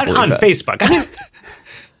 No, I don't believe that. On Facebook. I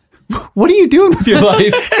mean, what are you doing with your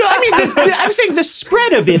life? I'm saying the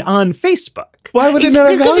spread of it on Facebook. Why would it not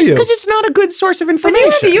have value? Because it's not a good source of But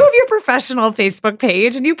information. you have your professional Facebook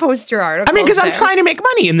page and you post your articles. I mean, because I'm trying to make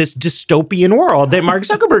money in this dystopian world that Mark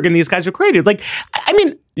Zuckerberg and these guys have created. Like, I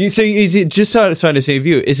mean, so is it just so I understand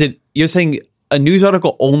view? Is it you're saying a news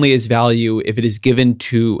article only has value if it is given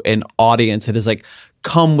to an audience that is like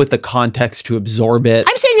come with the context to absorb it?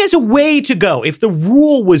 I'm saying there's a way to go. If the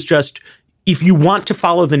rule was just, if you want to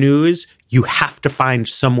follow the news, you have to find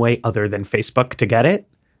some way other than Facebook to get it,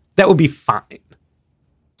 that would be fine.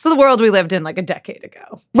 So the world we lived in like a decade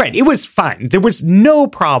ago. Right. It was fine. There was no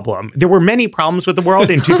problem. There were many problems with the world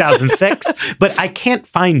in 2006, but I can't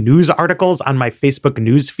find news articles on my Facebook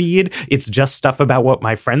news feed. It's just stuff about what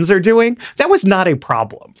my friends are doing. That was not a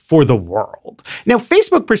problem for the world. Now,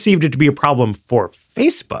 Facebook perceived it to be a problem for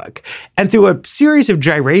Facebook. And through a series of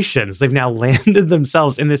gyrations, they've now landed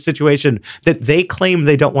themselves in this situation that they claim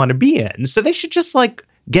they don't want to be in. So they should just like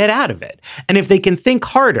get out of it. And if they can think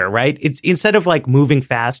harder, right? It's instead of like moving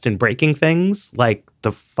fast and breaking things like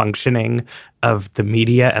the functioning of the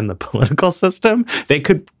media and the political system, they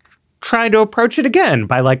could try to approach it again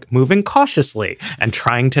by like moving cautiously and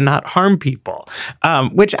trying to not harm people,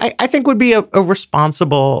 which I think would be a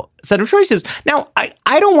responsible set of choices. Now,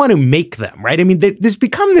 I don't want to make them, right? I mean, there's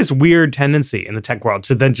become this weird tendency in the tech world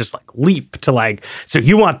to then just like leap to like, so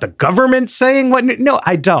you want the government saying what? No,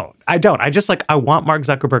 I don't. I just like, I want Mark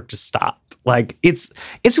Zuckerberg to stop. Like it's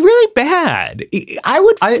really bad. I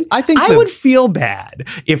would feel bad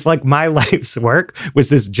if like my life's work was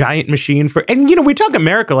this giant machine for, and you know, we talk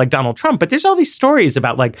America like Donald Trump, but there's all these stories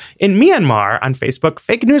about like in Myanmar on Facebook,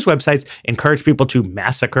 fake news websites encourage people to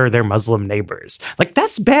massacre their Muslim neighbors. Like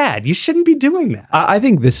that's bad. You shouldn't be doing that. I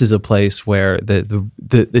think this is a place where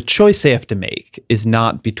the choice they have to make is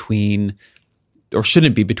not between, or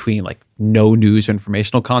shouldn't be between like no news or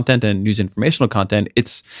informational content and news informational content.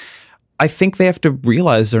 I think they have to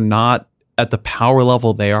realize they're not at the power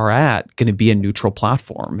level they are at, going to be a neutral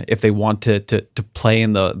platform if they want to play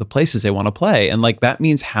in the places they want to play. And like that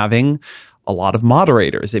means having a lot of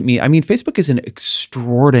moderators. I mean, Facebook is an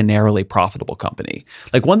extraordinarily profitable company.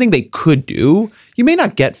 Like one thing they could do, you may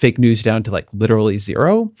not get fake news down to like literally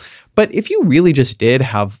zero, but if you really just did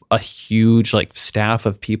have a huge like staff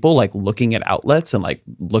of people like looking at outlets and like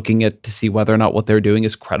looking at to see whether or not what they're doing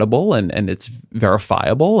is credible and it's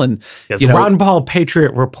verifiable and yes, Ron Paul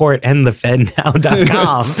Patriot Report and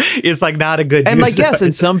thefednow.com is like not a good and news like yes,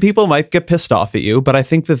 and some people might get pissed off at you, but I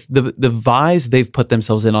think the vise they've put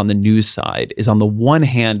themselves in on the news side is on the one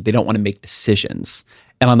hand they don't want to make decisions.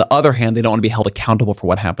 And on the other hand, they don't want to be held accountable for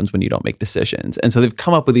what happens when you don't make decisions. And so they've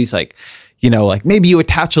come up with these like, like maybe you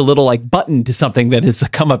attach a little like button to something that has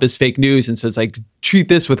come up as fake news. And so it's like, treat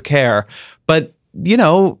this with care. But,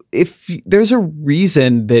 if there's a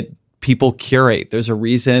reason that people curate, there's a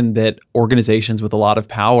reason that organizations with a lot of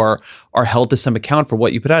power are held to some account for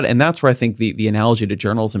what you put out. And that's where I think the analogy to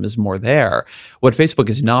journalism is more there. What Facebook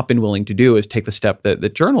has not been willing to do is take the step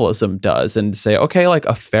that journalism does and say, okay, like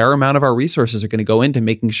a fair amount of our resources are going to go into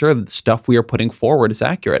making sure that the stuff we are putting forward is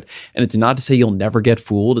accurate. And it's not to say you'll never get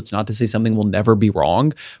fooled. It's not to say something will never be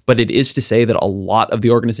wrong, but it is to say that a lot of the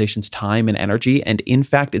organization's time and energy, and in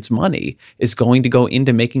fact, its money, is going to go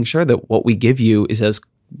into making sure that what we give you is as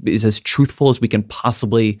truthful as we can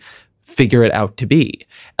possibly figure it out to be.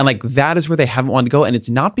 And like that is where they haven't wanted to go. And it's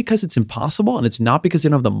not because it's impossible and it's not because they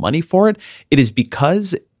don't have the money for it. It is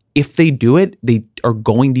because if they do it, they are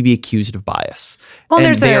going to be accused of bias. Well,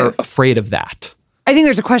 and they're afraid of that. I think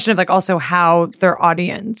there's a question of like also how their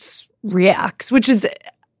audience reacts, which is,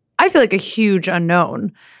 I feel like, a huge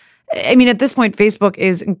unknown. I mean, at this point, Facebook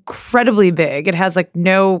is incredibly big. It has like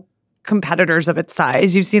no competitors of its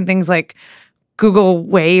size. You've seen things like Google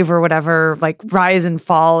Wave or whatever, like rise and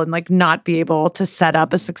fall and like not be able to set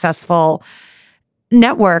up a successful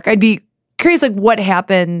network. I'd be curious, like what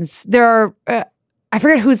happens. There are, I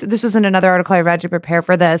forget this was in another article I read to prepare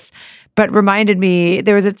for this, but reminded me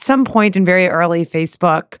there was at some point in very early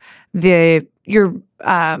Facebook, your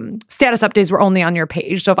status updates were only on your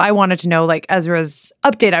page. So if I wanted to know like Ezra's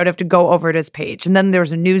update, I would have to go over to his page. And then there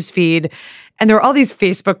was a news feed. And there were all these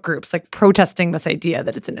Facebook groups like protesting this idea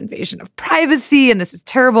that it's an invasion of privacy and this is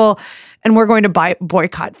terrible. And we're going to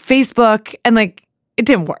boycott Facebook. And like, it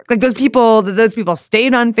didn't work. Like those people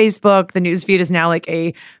stayed on Facebook. The news feed is now like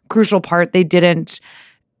a crucial part. They didn't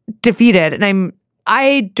defeat it. And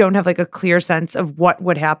I don't have like a clear sense of what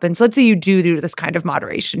would happen. So let's say you do this kind of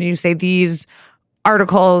moderation. And you say these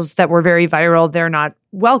articles that were very viral, they're not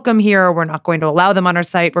welcome here. We're not going to allow them on our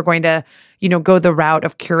site. We're going to, go the route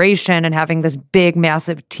of curation and having this big,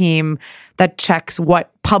 massive team that checks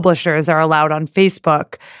what publishers are allowed on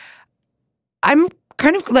Facebook. I'm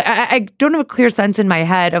kind of, I don't have a clear sense in my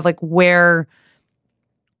head of like what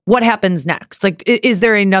happens next? Like, is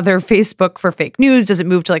there another Facebook for fake news? Does it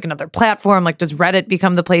move to like another platform? Like, does Reddit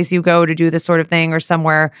become the place you go to do this sort of thing or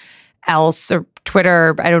somewhere else or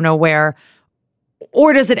Twitter? I don't know where.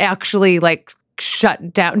 Or does it actually like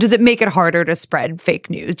shut down? Does it make it harder to spread fake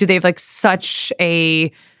news? Do they have like such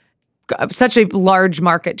a large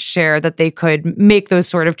market share that they could make those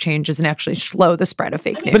sort of changes and actually slow the spread of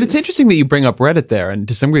fake news? But it's interesting that you bring up Reddit there, and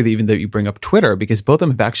to some degree even that you bring up Twitter, because both of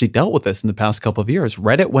them have actually dealt with this in the past couple of years.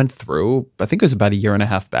 Reddit went through, I think it was about a year and a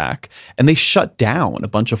half back, and they shut down a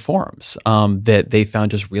bunch of forums that they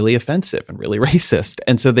found just really offensive and really racist.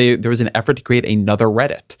 And so there was an effort to create another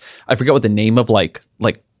Reddit. I forget what the name of like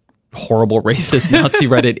horrible racist Nazi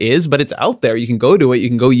Reddit is, but it's out there. You can go to it, you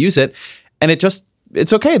can go use it, and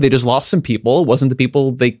it's okay. They just lost some people. It wasn't the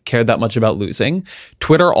people they cared that much about losing.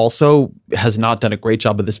 Twitter also has not done a great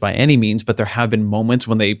job of this by any means, but there have been moments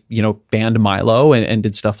when they, banned Milo and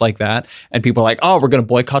did stuff like that. And people are like, oh, we're going to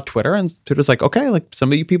boycott Twitter. And Twitter's like, okay, like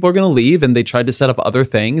some of you people are going to leave. And they tried to set up other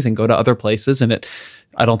things and go to other places. And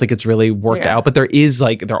I don't think it's really worked out. But there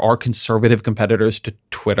are conservative competitors to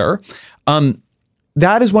Twitter.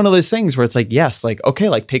 That is one of those things where it's like, yes, like, okay,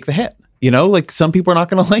 like take the hit. Like some people are not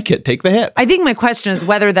going to like it. Take the hit. I think my question is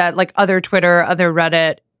whether that like other Twitter, other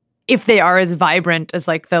Reddit, if they are as vibrant as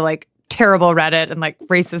like the like terrible Reddit and like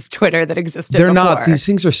racist Twitter that existed They're before. Not. These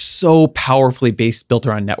things are so powerfully built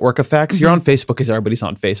around network effects. Mm-hmm. You're on Facebook because everybody's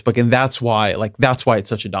on Facebook. And that's why it's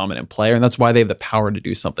such a dominant player. And that's why they have the power to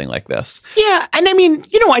do something like this. Yeah. And I mean,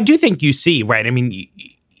 I do think you see, right? I mean,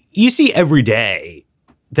 you see every day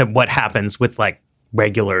that what happens with like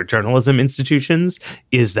regular journalism institutions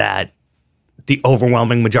is that the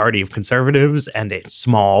overwhelming majority of conservatives and a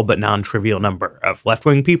small but non-trivial number of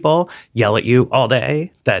left-wing people yell at you all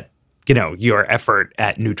day that, your effort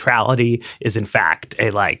at neutrality is in fact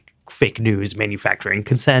a like fake news manufacturing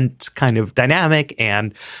consent kind of dynamic.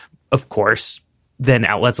 And of course, then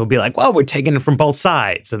outlets will be like, well, we're taking it from both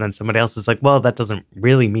sides. And then somebody else is like, well, that doesn't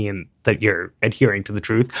really mean that you're adhering to the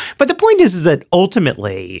truth. But the point is that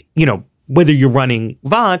ultimately, whether you're running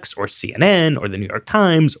Vox or CNN or the New York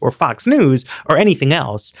Times or Fox News or anything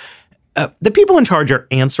else, the people in charge are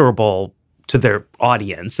answerable to their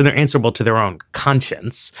audience and they're answerable to their own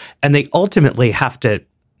conscience. And they ultimately have to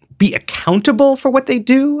be accountable for what they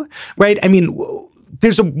do, right? I mean,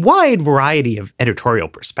 there's a wide variety of editorial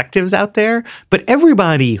perspectives out there, but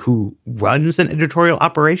everybody who runs an editorial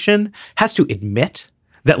operation has to admit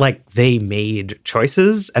that they made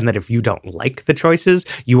choices and that if you don't like the choices,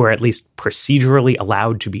 you are at least procedurally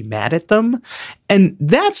allowed to be mad at them. And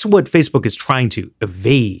that's what Facebook is trying to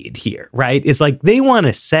evade here, right? Is they want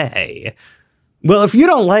to say, well, if you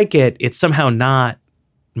don't like it, it's somehow not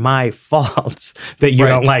my fault that you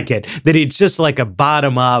don't like it, that it's just a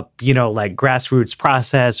bottom up, grassroots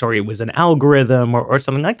process, or it was an algorithm or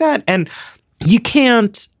something like that. And you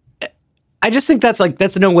can't, I just think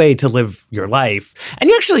that's no way to live your life. And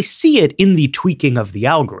you actually see it in the tweaking of the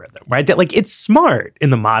algorithm, right? That it's smart in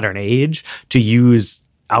the modern age to use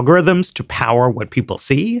algorithms to power what people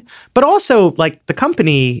see, but also the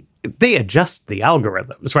company, they adjust the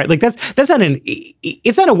algorithms, right? That's not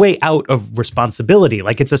it's not a way out of responsibility.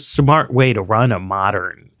 It's a smart way to run a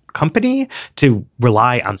modern company, to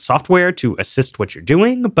rely on software to assist what you're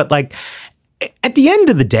doing. But at the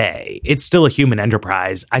end of the day, it's still a human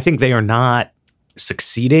enterprise. I think they are not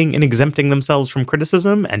succeeding in exempting themselves from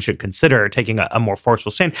criticism and should consider taking a more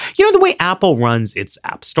forceful stand. The way Apple runs its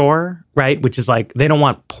app store, right? Which is they don't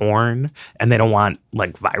want porn and they don't want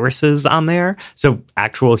viruses on there. So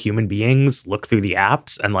actual human beings look through the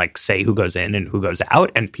apps and say who goes in and who goes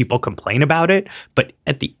out, and people complain about it. But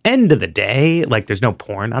at the end of the day, there's no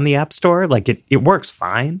porn on the app store. It works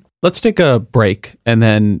fine. Let's take a break and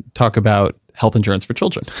then talk about health insurance for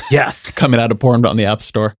children. Yes. Coming out of porn on the app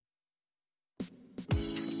store.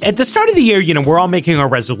 At the start of the year, we're all making our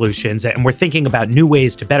resolutions and we're thinking about new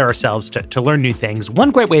ways to better ourselves, to learn new things. One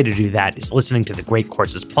great way to do that is listening to the Great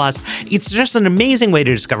Courses Plus. It's just an amazing way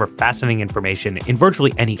to discover fascinating information in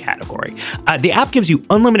virtually any category. The app gives you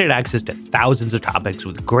unlimited access to thousands of topics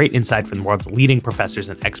with great insight from the world's leading professors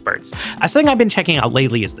and experts. Something I've been checking out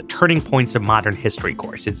lately is the Turning Points of Modern History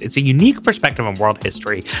course. It's a unique perspective on world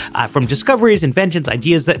history, from discoveries, inventions,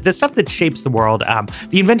 ideas, the stuff that shapes the world,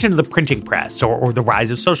 the invention of the printing press or the rise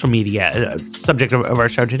of social media, subject of our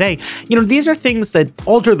show today. These are things that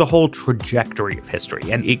alter the whole trajectory of history,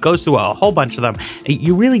 and it goes through a whole bunch of them.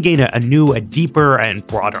 You really gain a deeper and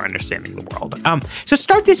broader understanding of the world. So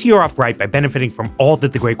start this year off right by benefiting from all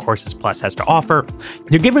that the Great Courses Plus has to offer.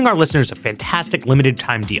 They're giving our listeners a fantastic limited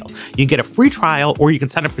time deal. You can get a free trial, or you can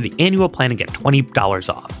sign up for the annual plan and get $20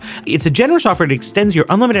 off. It's a generous offer that extends your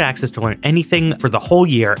unlimited access to learn anything for the whole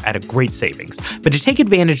year at a great savings. But to take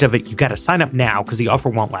advantage of it, you've got to sign up now because the offer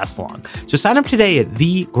won't last long. So sign up today at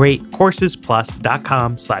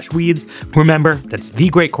thegreatcoursesplus.com/weeds. Remember, that's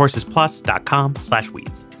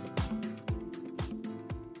thegreatcoursesplus.com/weeds.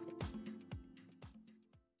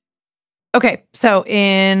 Okay, so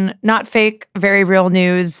in not fake, very real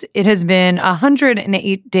news, it has been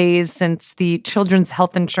 108 days since the Children's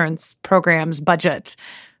Health Insurance Program's budget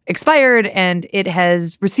expired, and it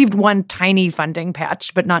has received one tiny funding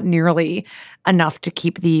patch, but not nearly enough to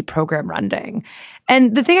keep the program running.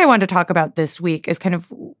 And the thing I wanted to talk about this week is kind of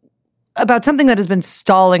about something that has been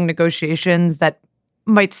stalling negotiations that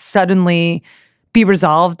might suddenly be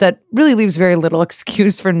resolved, that really leaves very little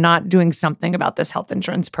excuse for not doing something about this health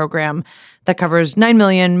insurance program that covers 9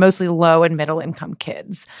 million, mostly low and middle income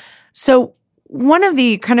kids. So one of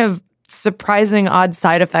the kind of surprising odd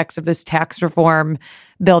side effects of this tax reform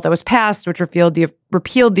bill that was passed, which repealed the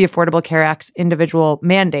Affordable Care Act's individual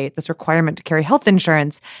mandate, this requirement to carry health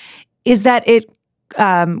insurance, is that it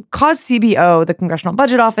caused CBO, the Congressional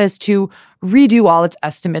Budget Office, to redo all its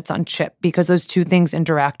estimates on CHIP because those two things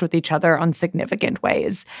interact with each other on significant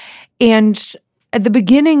ways. And at the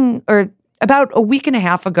beginning, or about a week and a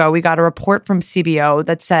half ago, we got a report from CBO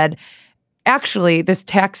that said, actually, this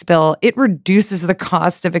tax bill, it reduces the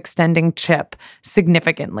cost of extending CHIP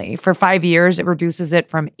significantly. For 5 years, it reduces it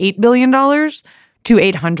from $8 billion to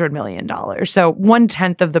 $800 million. So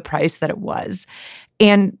 1/10 of the price that it was.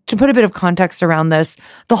 And to put a bit of context around this,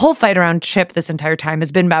 the whole fight around CHIP this entire time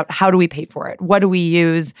has been about how do we pay for it? What do we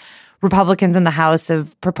use? Republicans in the House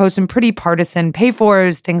have proposed some pretty partisan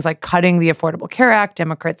pay-fors, things like cutting the Affordable Care Act.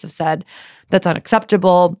 Democrats have said that's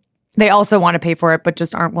unacceptable. They also want to pay for it, but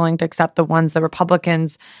just aren't willing to accept the ones the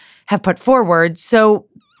Republicans have put forward. So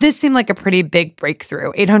this seemed like a pretty big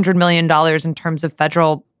breakthrough, $800 million in terms of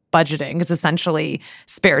federal budgeting. It's essentially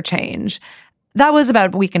spare change. That was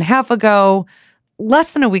about a week and a half ago.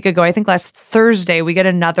 Less than a week ago, I think last Thursday, we get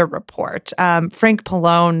another report. Frank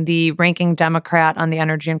Pallone, the ranking Democrat on the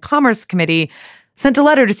Energy and Commerce Committee, sent a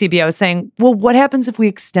letter to CBO saying, well, what happens if we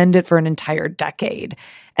extend it for an entire decade?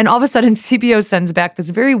 And all of a sudden, CBO sends back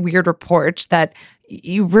this very weird report that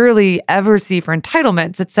you rarely ever see for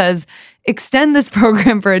entitlements. It says, extend this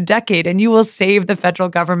program for a decade and you will save the federal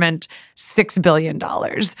government $6 billion,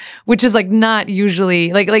 which is like not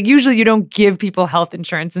usually, like usually you don't give people health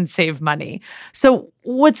insurance and save money. So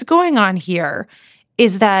what's going on here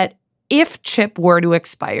is that if CHIP were to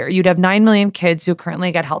expire, you'd have 9 million kids who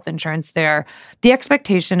currently get health insurance there. The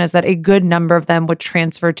expectation is that a good number of them would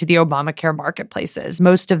transfer to the Obamacare marketplaces.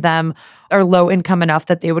 Most of them are low income enough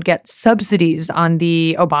that they would get subsidies on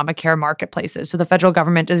the Obamacare marketplaces. So the federal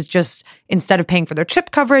government is just, instead of paying for their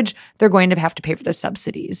CHIP coverage, they're going to have to pay for the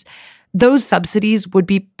subsidies. Those subsidies would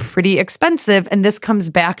be pretty expensive, and this comes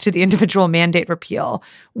back to the individual mandate repeal.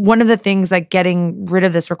 One of the things that getting rid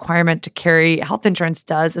of this requirement to carry health insurance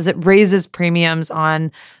does is it raises premiums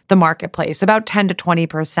on the marketplace, about 10 to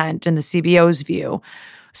 20% in the CBO's view.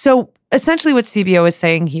 So essentially what CBO is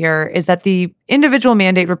saying here is that the individual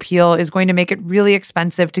mandate repeal is going to make it really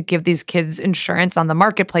expensive to give these kids insurance on the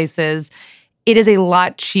marketplaces. It is a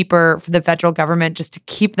lot cheaper for the federal government just to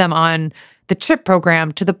keep them on the CHIP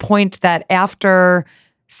program, to the point that after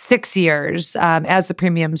 6 years, as the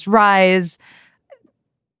premiums rise,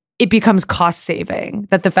 it becomes cost saving.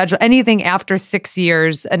 That the federal, anything after 6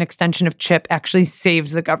 years, an extension of CHIP actually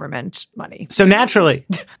saves the government money. So naturally,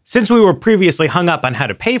 since we were previously hung up on how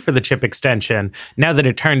to pay for the CHIP extension, now that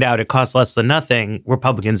it turned out it costs less than nothing,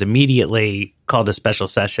 Republicans immediately called a special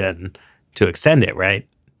session to extend it, right?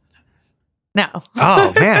 No.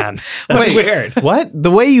 Oh, man. That's weird. What?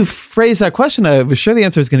 The way you phrased that question, I was sure the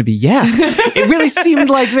answer is going to be yes. It really seemed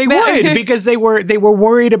like they would, because they were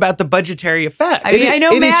worried about the budgetary effect. I mean, I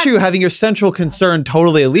know it Matt, is true. Having your central concern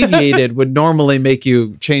totally alleviated would normally make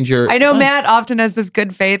you change your... I know Matt often has this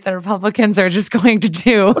good faith that Republicans are just going to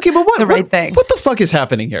do the right thing. What the fuck is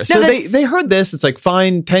happening here? So they heard this. It's like,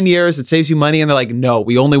 fine, 10 years, it saves you money. And they're like, no,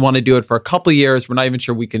 we only want to do it for a couple of years. We're not even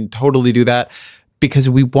sure we can totally do that, because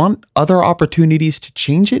we want other opportunities to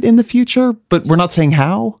change it in the future, but we're not saying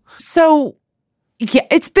how. So, yeah,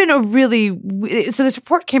 it's been so this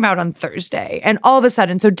report came out on Thursday, and all of a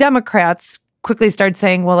sudden, so Democrats quickly started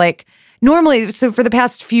saying, well, like, normally, so for the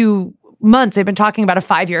past few months, they've been talking about a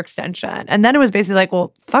 5-year extension. And then it was basically like,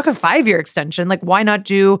 well, fuck a 5-year extension. Like, why not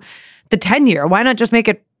do the 10-year? Why not just make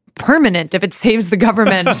it permanent if it saves the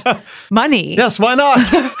government money? Yes, why not?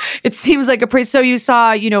 It seems like so you saw,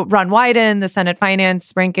 Ron Wyden, the Senate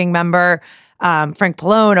Finance ranking member, Frank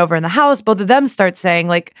Pallone over in the House, both of them start saying,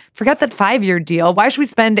 like, forget that 5-year deal. Why should we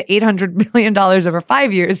spend $800 million over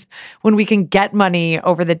 5 years when we can get money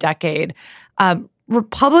over the decade?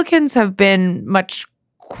 Republicans have been much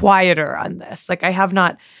quieter on this. Like, I have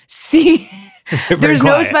not seen, there's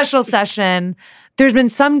no special session. There's been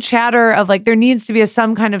some chatter of like there needs to be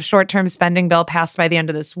some kind of short-term spending bill passed by the end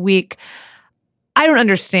of this week. I don't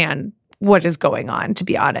understand what is going on, to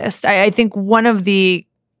be honest. I think one of the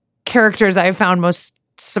characters I found most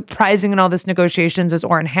surprising in all this negotiations is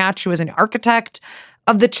Orrin Hatch, who is an architect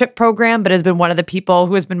of the CHIP program, but has been one of the people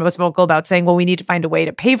who has been most vocal about saying, well, we need to find a way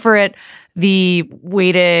to pay for it.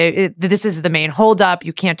 This is the main holdup.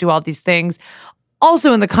 You can't do all these things.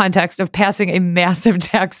 Also in the context of passing a massive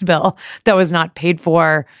tax bill that was not paid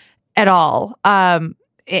for at all. And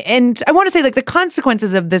I want to say, like, the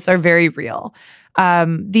consequences of this are very real.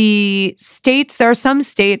 There are some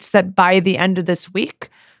states that by the end of this week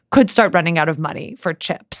could start running out of money for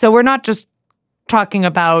CHIP. So we're not just talking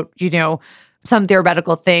about, some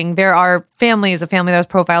theoretical thing. There are a family that was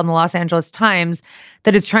profiled in the Los Angeles Times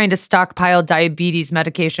that is trying to stockpile diabetes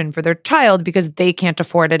medication for their child because they can't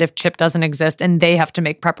afford it if CHIP doesn't exist, and they have to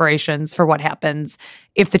make preparations for what happens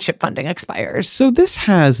if the CHIP funding expires. So this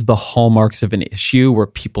has the hallmarks of an issue where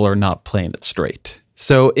people are not playing it straight.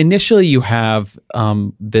 So initially you have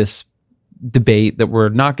this debate that we're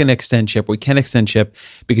not going to extend CHIP. We can't extend CHIP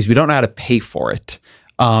because we don't know how to pay for it.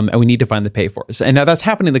 And we need to find the pay for it. And now that's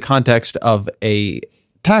happening in the context of a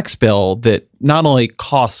tax bill that not only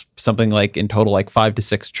costs something like in total like 5 to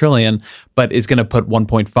 6 trillion, but is going to put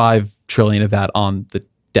 1.5 trillion of that on the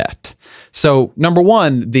debt. So number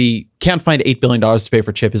one, the can't find $8 billion to pay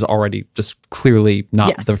for CHIP is already just clearly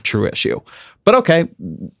not the true issue. But okay,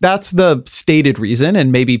 that's the stated reason,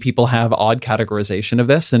 and maybe people have odd categorization of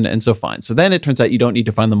this, and so fine. So then it turns out you don't need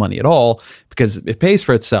to find the money at all because it pays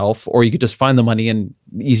for itself, or you could just find the money in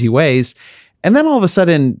easy ways. And then all of a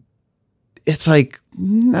sudden, it's like,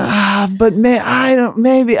 nah, but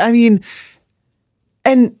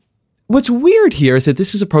and what's weird here is that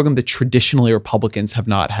this is a program that traditionally Republicans have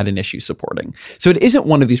not had an issue supporting. So it isn't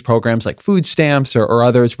one of these programs like food stamps or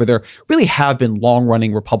others where there really have been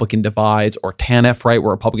long-running Republican divides, or TANF, right,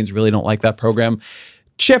 where Republicans really don't like that program.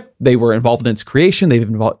 CHIP, they were involved in its creation.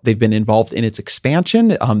 They've been involved in its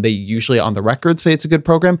expansion. They usually on the record say it's a good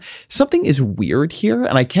program. Something is weird here,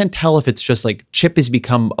 and I can't tell if it's just like CHIP has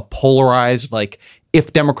become a polarized, like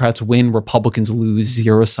if Democrats win, Republicans lose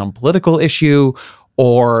zero-sum political issue,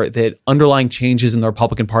 or that underlying changes in the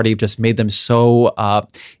Republican Party have just made them so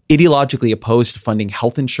ideologically opposed to funding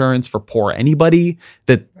health insurance for poor anybody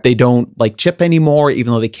that they don't like CHIP anymore,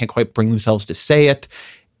 even though they can't quite bring themselves to say it.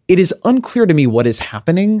 It is unclear to me what is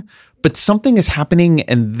happening, but something is happening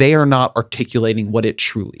and they are not articulating what it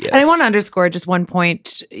truly is. And I want to underscore just one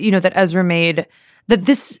point, that Ezra made, that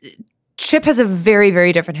this CHIP has a very,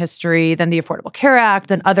 very different history than the Affordable Care Act,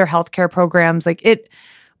 than other healthcare programs. Like, it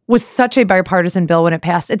was such a bipartisan bill when it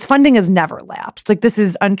passed. Its funding has never lapsed. Like, this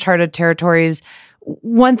is uncharted territories.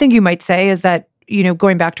 One thing you might say is that,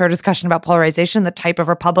 going back to our discussion about polarization, the type of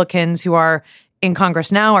Republicans who are in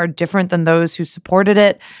Congress now are different than those who supported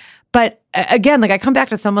it. But again, like, I come back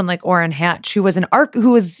to someone like Orrin Hatch, who was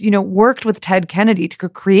worked with Ted Kennedy to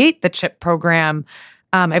create the CHIP program.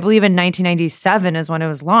 I believe in 1997 is when it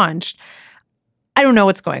was launched. I don't know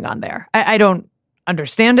what's going on there. I don't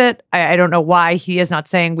understand it. I don't know why he is not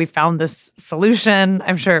saying we found this solution.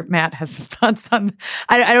 I'm sure Matt has some thoughts on.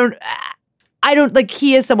 I don't like.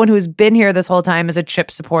 He is someone who has been here this whole time as a CHIP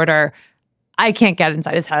supporter. I can't get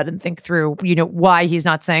inside his head and think through, why he's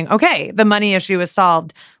not saying, okay, the money issue is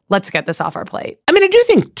solved. Let's get this off our plate. I mean, I do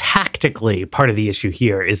think tactically part of the issue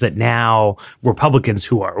here is that now Republicans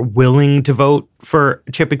who are willing to vote for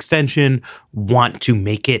CHIP extension want to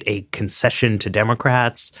make it a concession to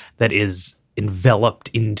Democrats that is enveloped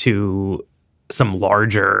into some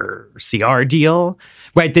larger CR deal,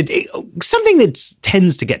 right? Something that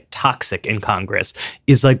tends to get toxic in Congress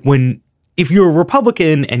is like if you're a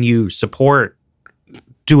Republican and you support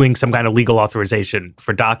doing some kind of legal authorization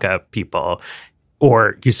for DACA people,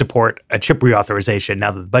 or you support a CHIP reauthorization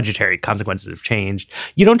now that the budgetary consequences have changed,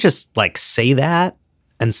 you don't just like say that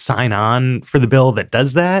and sign on for the bill that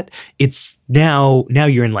does that. It's now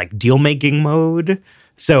you're in like deal-making mode.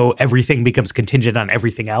 So everything becomes contingent on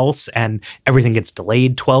everything else, and everything gets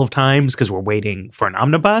delayed 12 times because we're waiting for an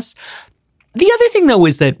omnibus. The other thing, though,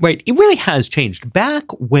 is that, right, it really has changed. Back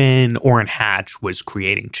when Orrin Hatch was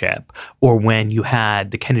creating CHIP, or when you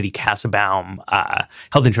had the Kennedy-Kassebaum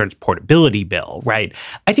health insurance portability bill, right,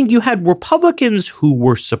 I think you had Republicans who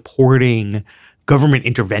were supporting government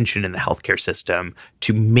intervention in the healthcare system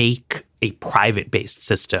to make a private-based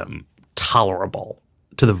system tolerable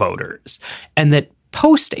to the voters. And that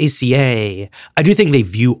post-ACA, I do think they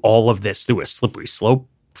view all of this through a slippery slope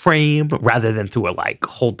frame rather than through a, like,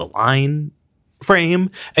 hold the line frame.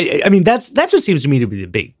 I mean, that's what seems to me to be the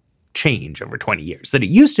big change over 20 years, that it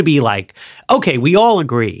used to be like, okay, we all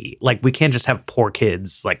agree, like, we can't just have poor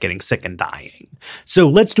kids like getting sick and dying. So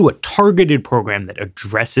let's do a targeted program that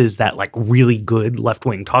addresses that like really good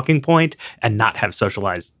left-wing talking point and not have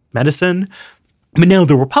socialized medicine. But now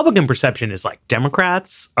the Republican perception is like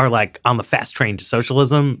Democrats are like on the fast train to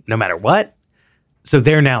socialism no matter what. So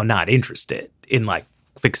they're now not interested in like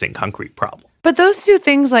fixing concrete problems. But those two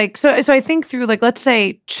things, like, so I think through, like, let's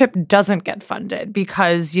say CHIP doesn't get funded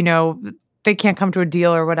because, they can't come to a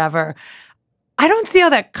deal or whatever. I don't see how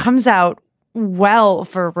that comes out well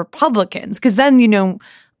for Republicans, because then,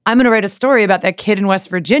 I'm going to write a story about that kid in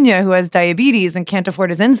West Virginia who has diabetes and can't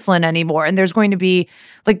afford his insulin anymore. And there's going to be,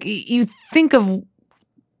 like, you think of,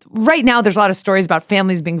 right now, there's a lot of stories about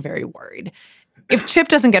families being very worried. If CHIP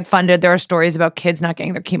doesn't get funded, there are stories about kids not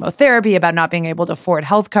getting their chemotherapy, about not being able to afford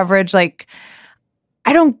health coverage. Like,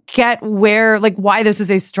 I don't get why this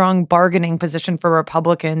is a strong bargaining position for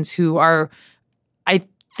Republicans who are, I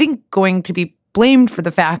think, going to be blamed for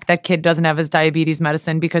the fact that kid doesn't have his diabetes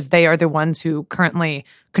medicine because they are the ones who currently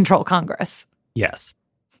control Congress. Yes.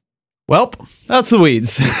 Well, that's the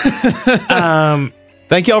weeds.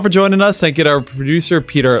 Thank you all for joining us. Thank you to our producer,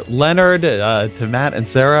 Peter Leonard, to Matt and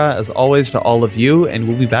Sarah, as always, to all of you, and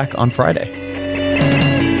we'll be back on Friday.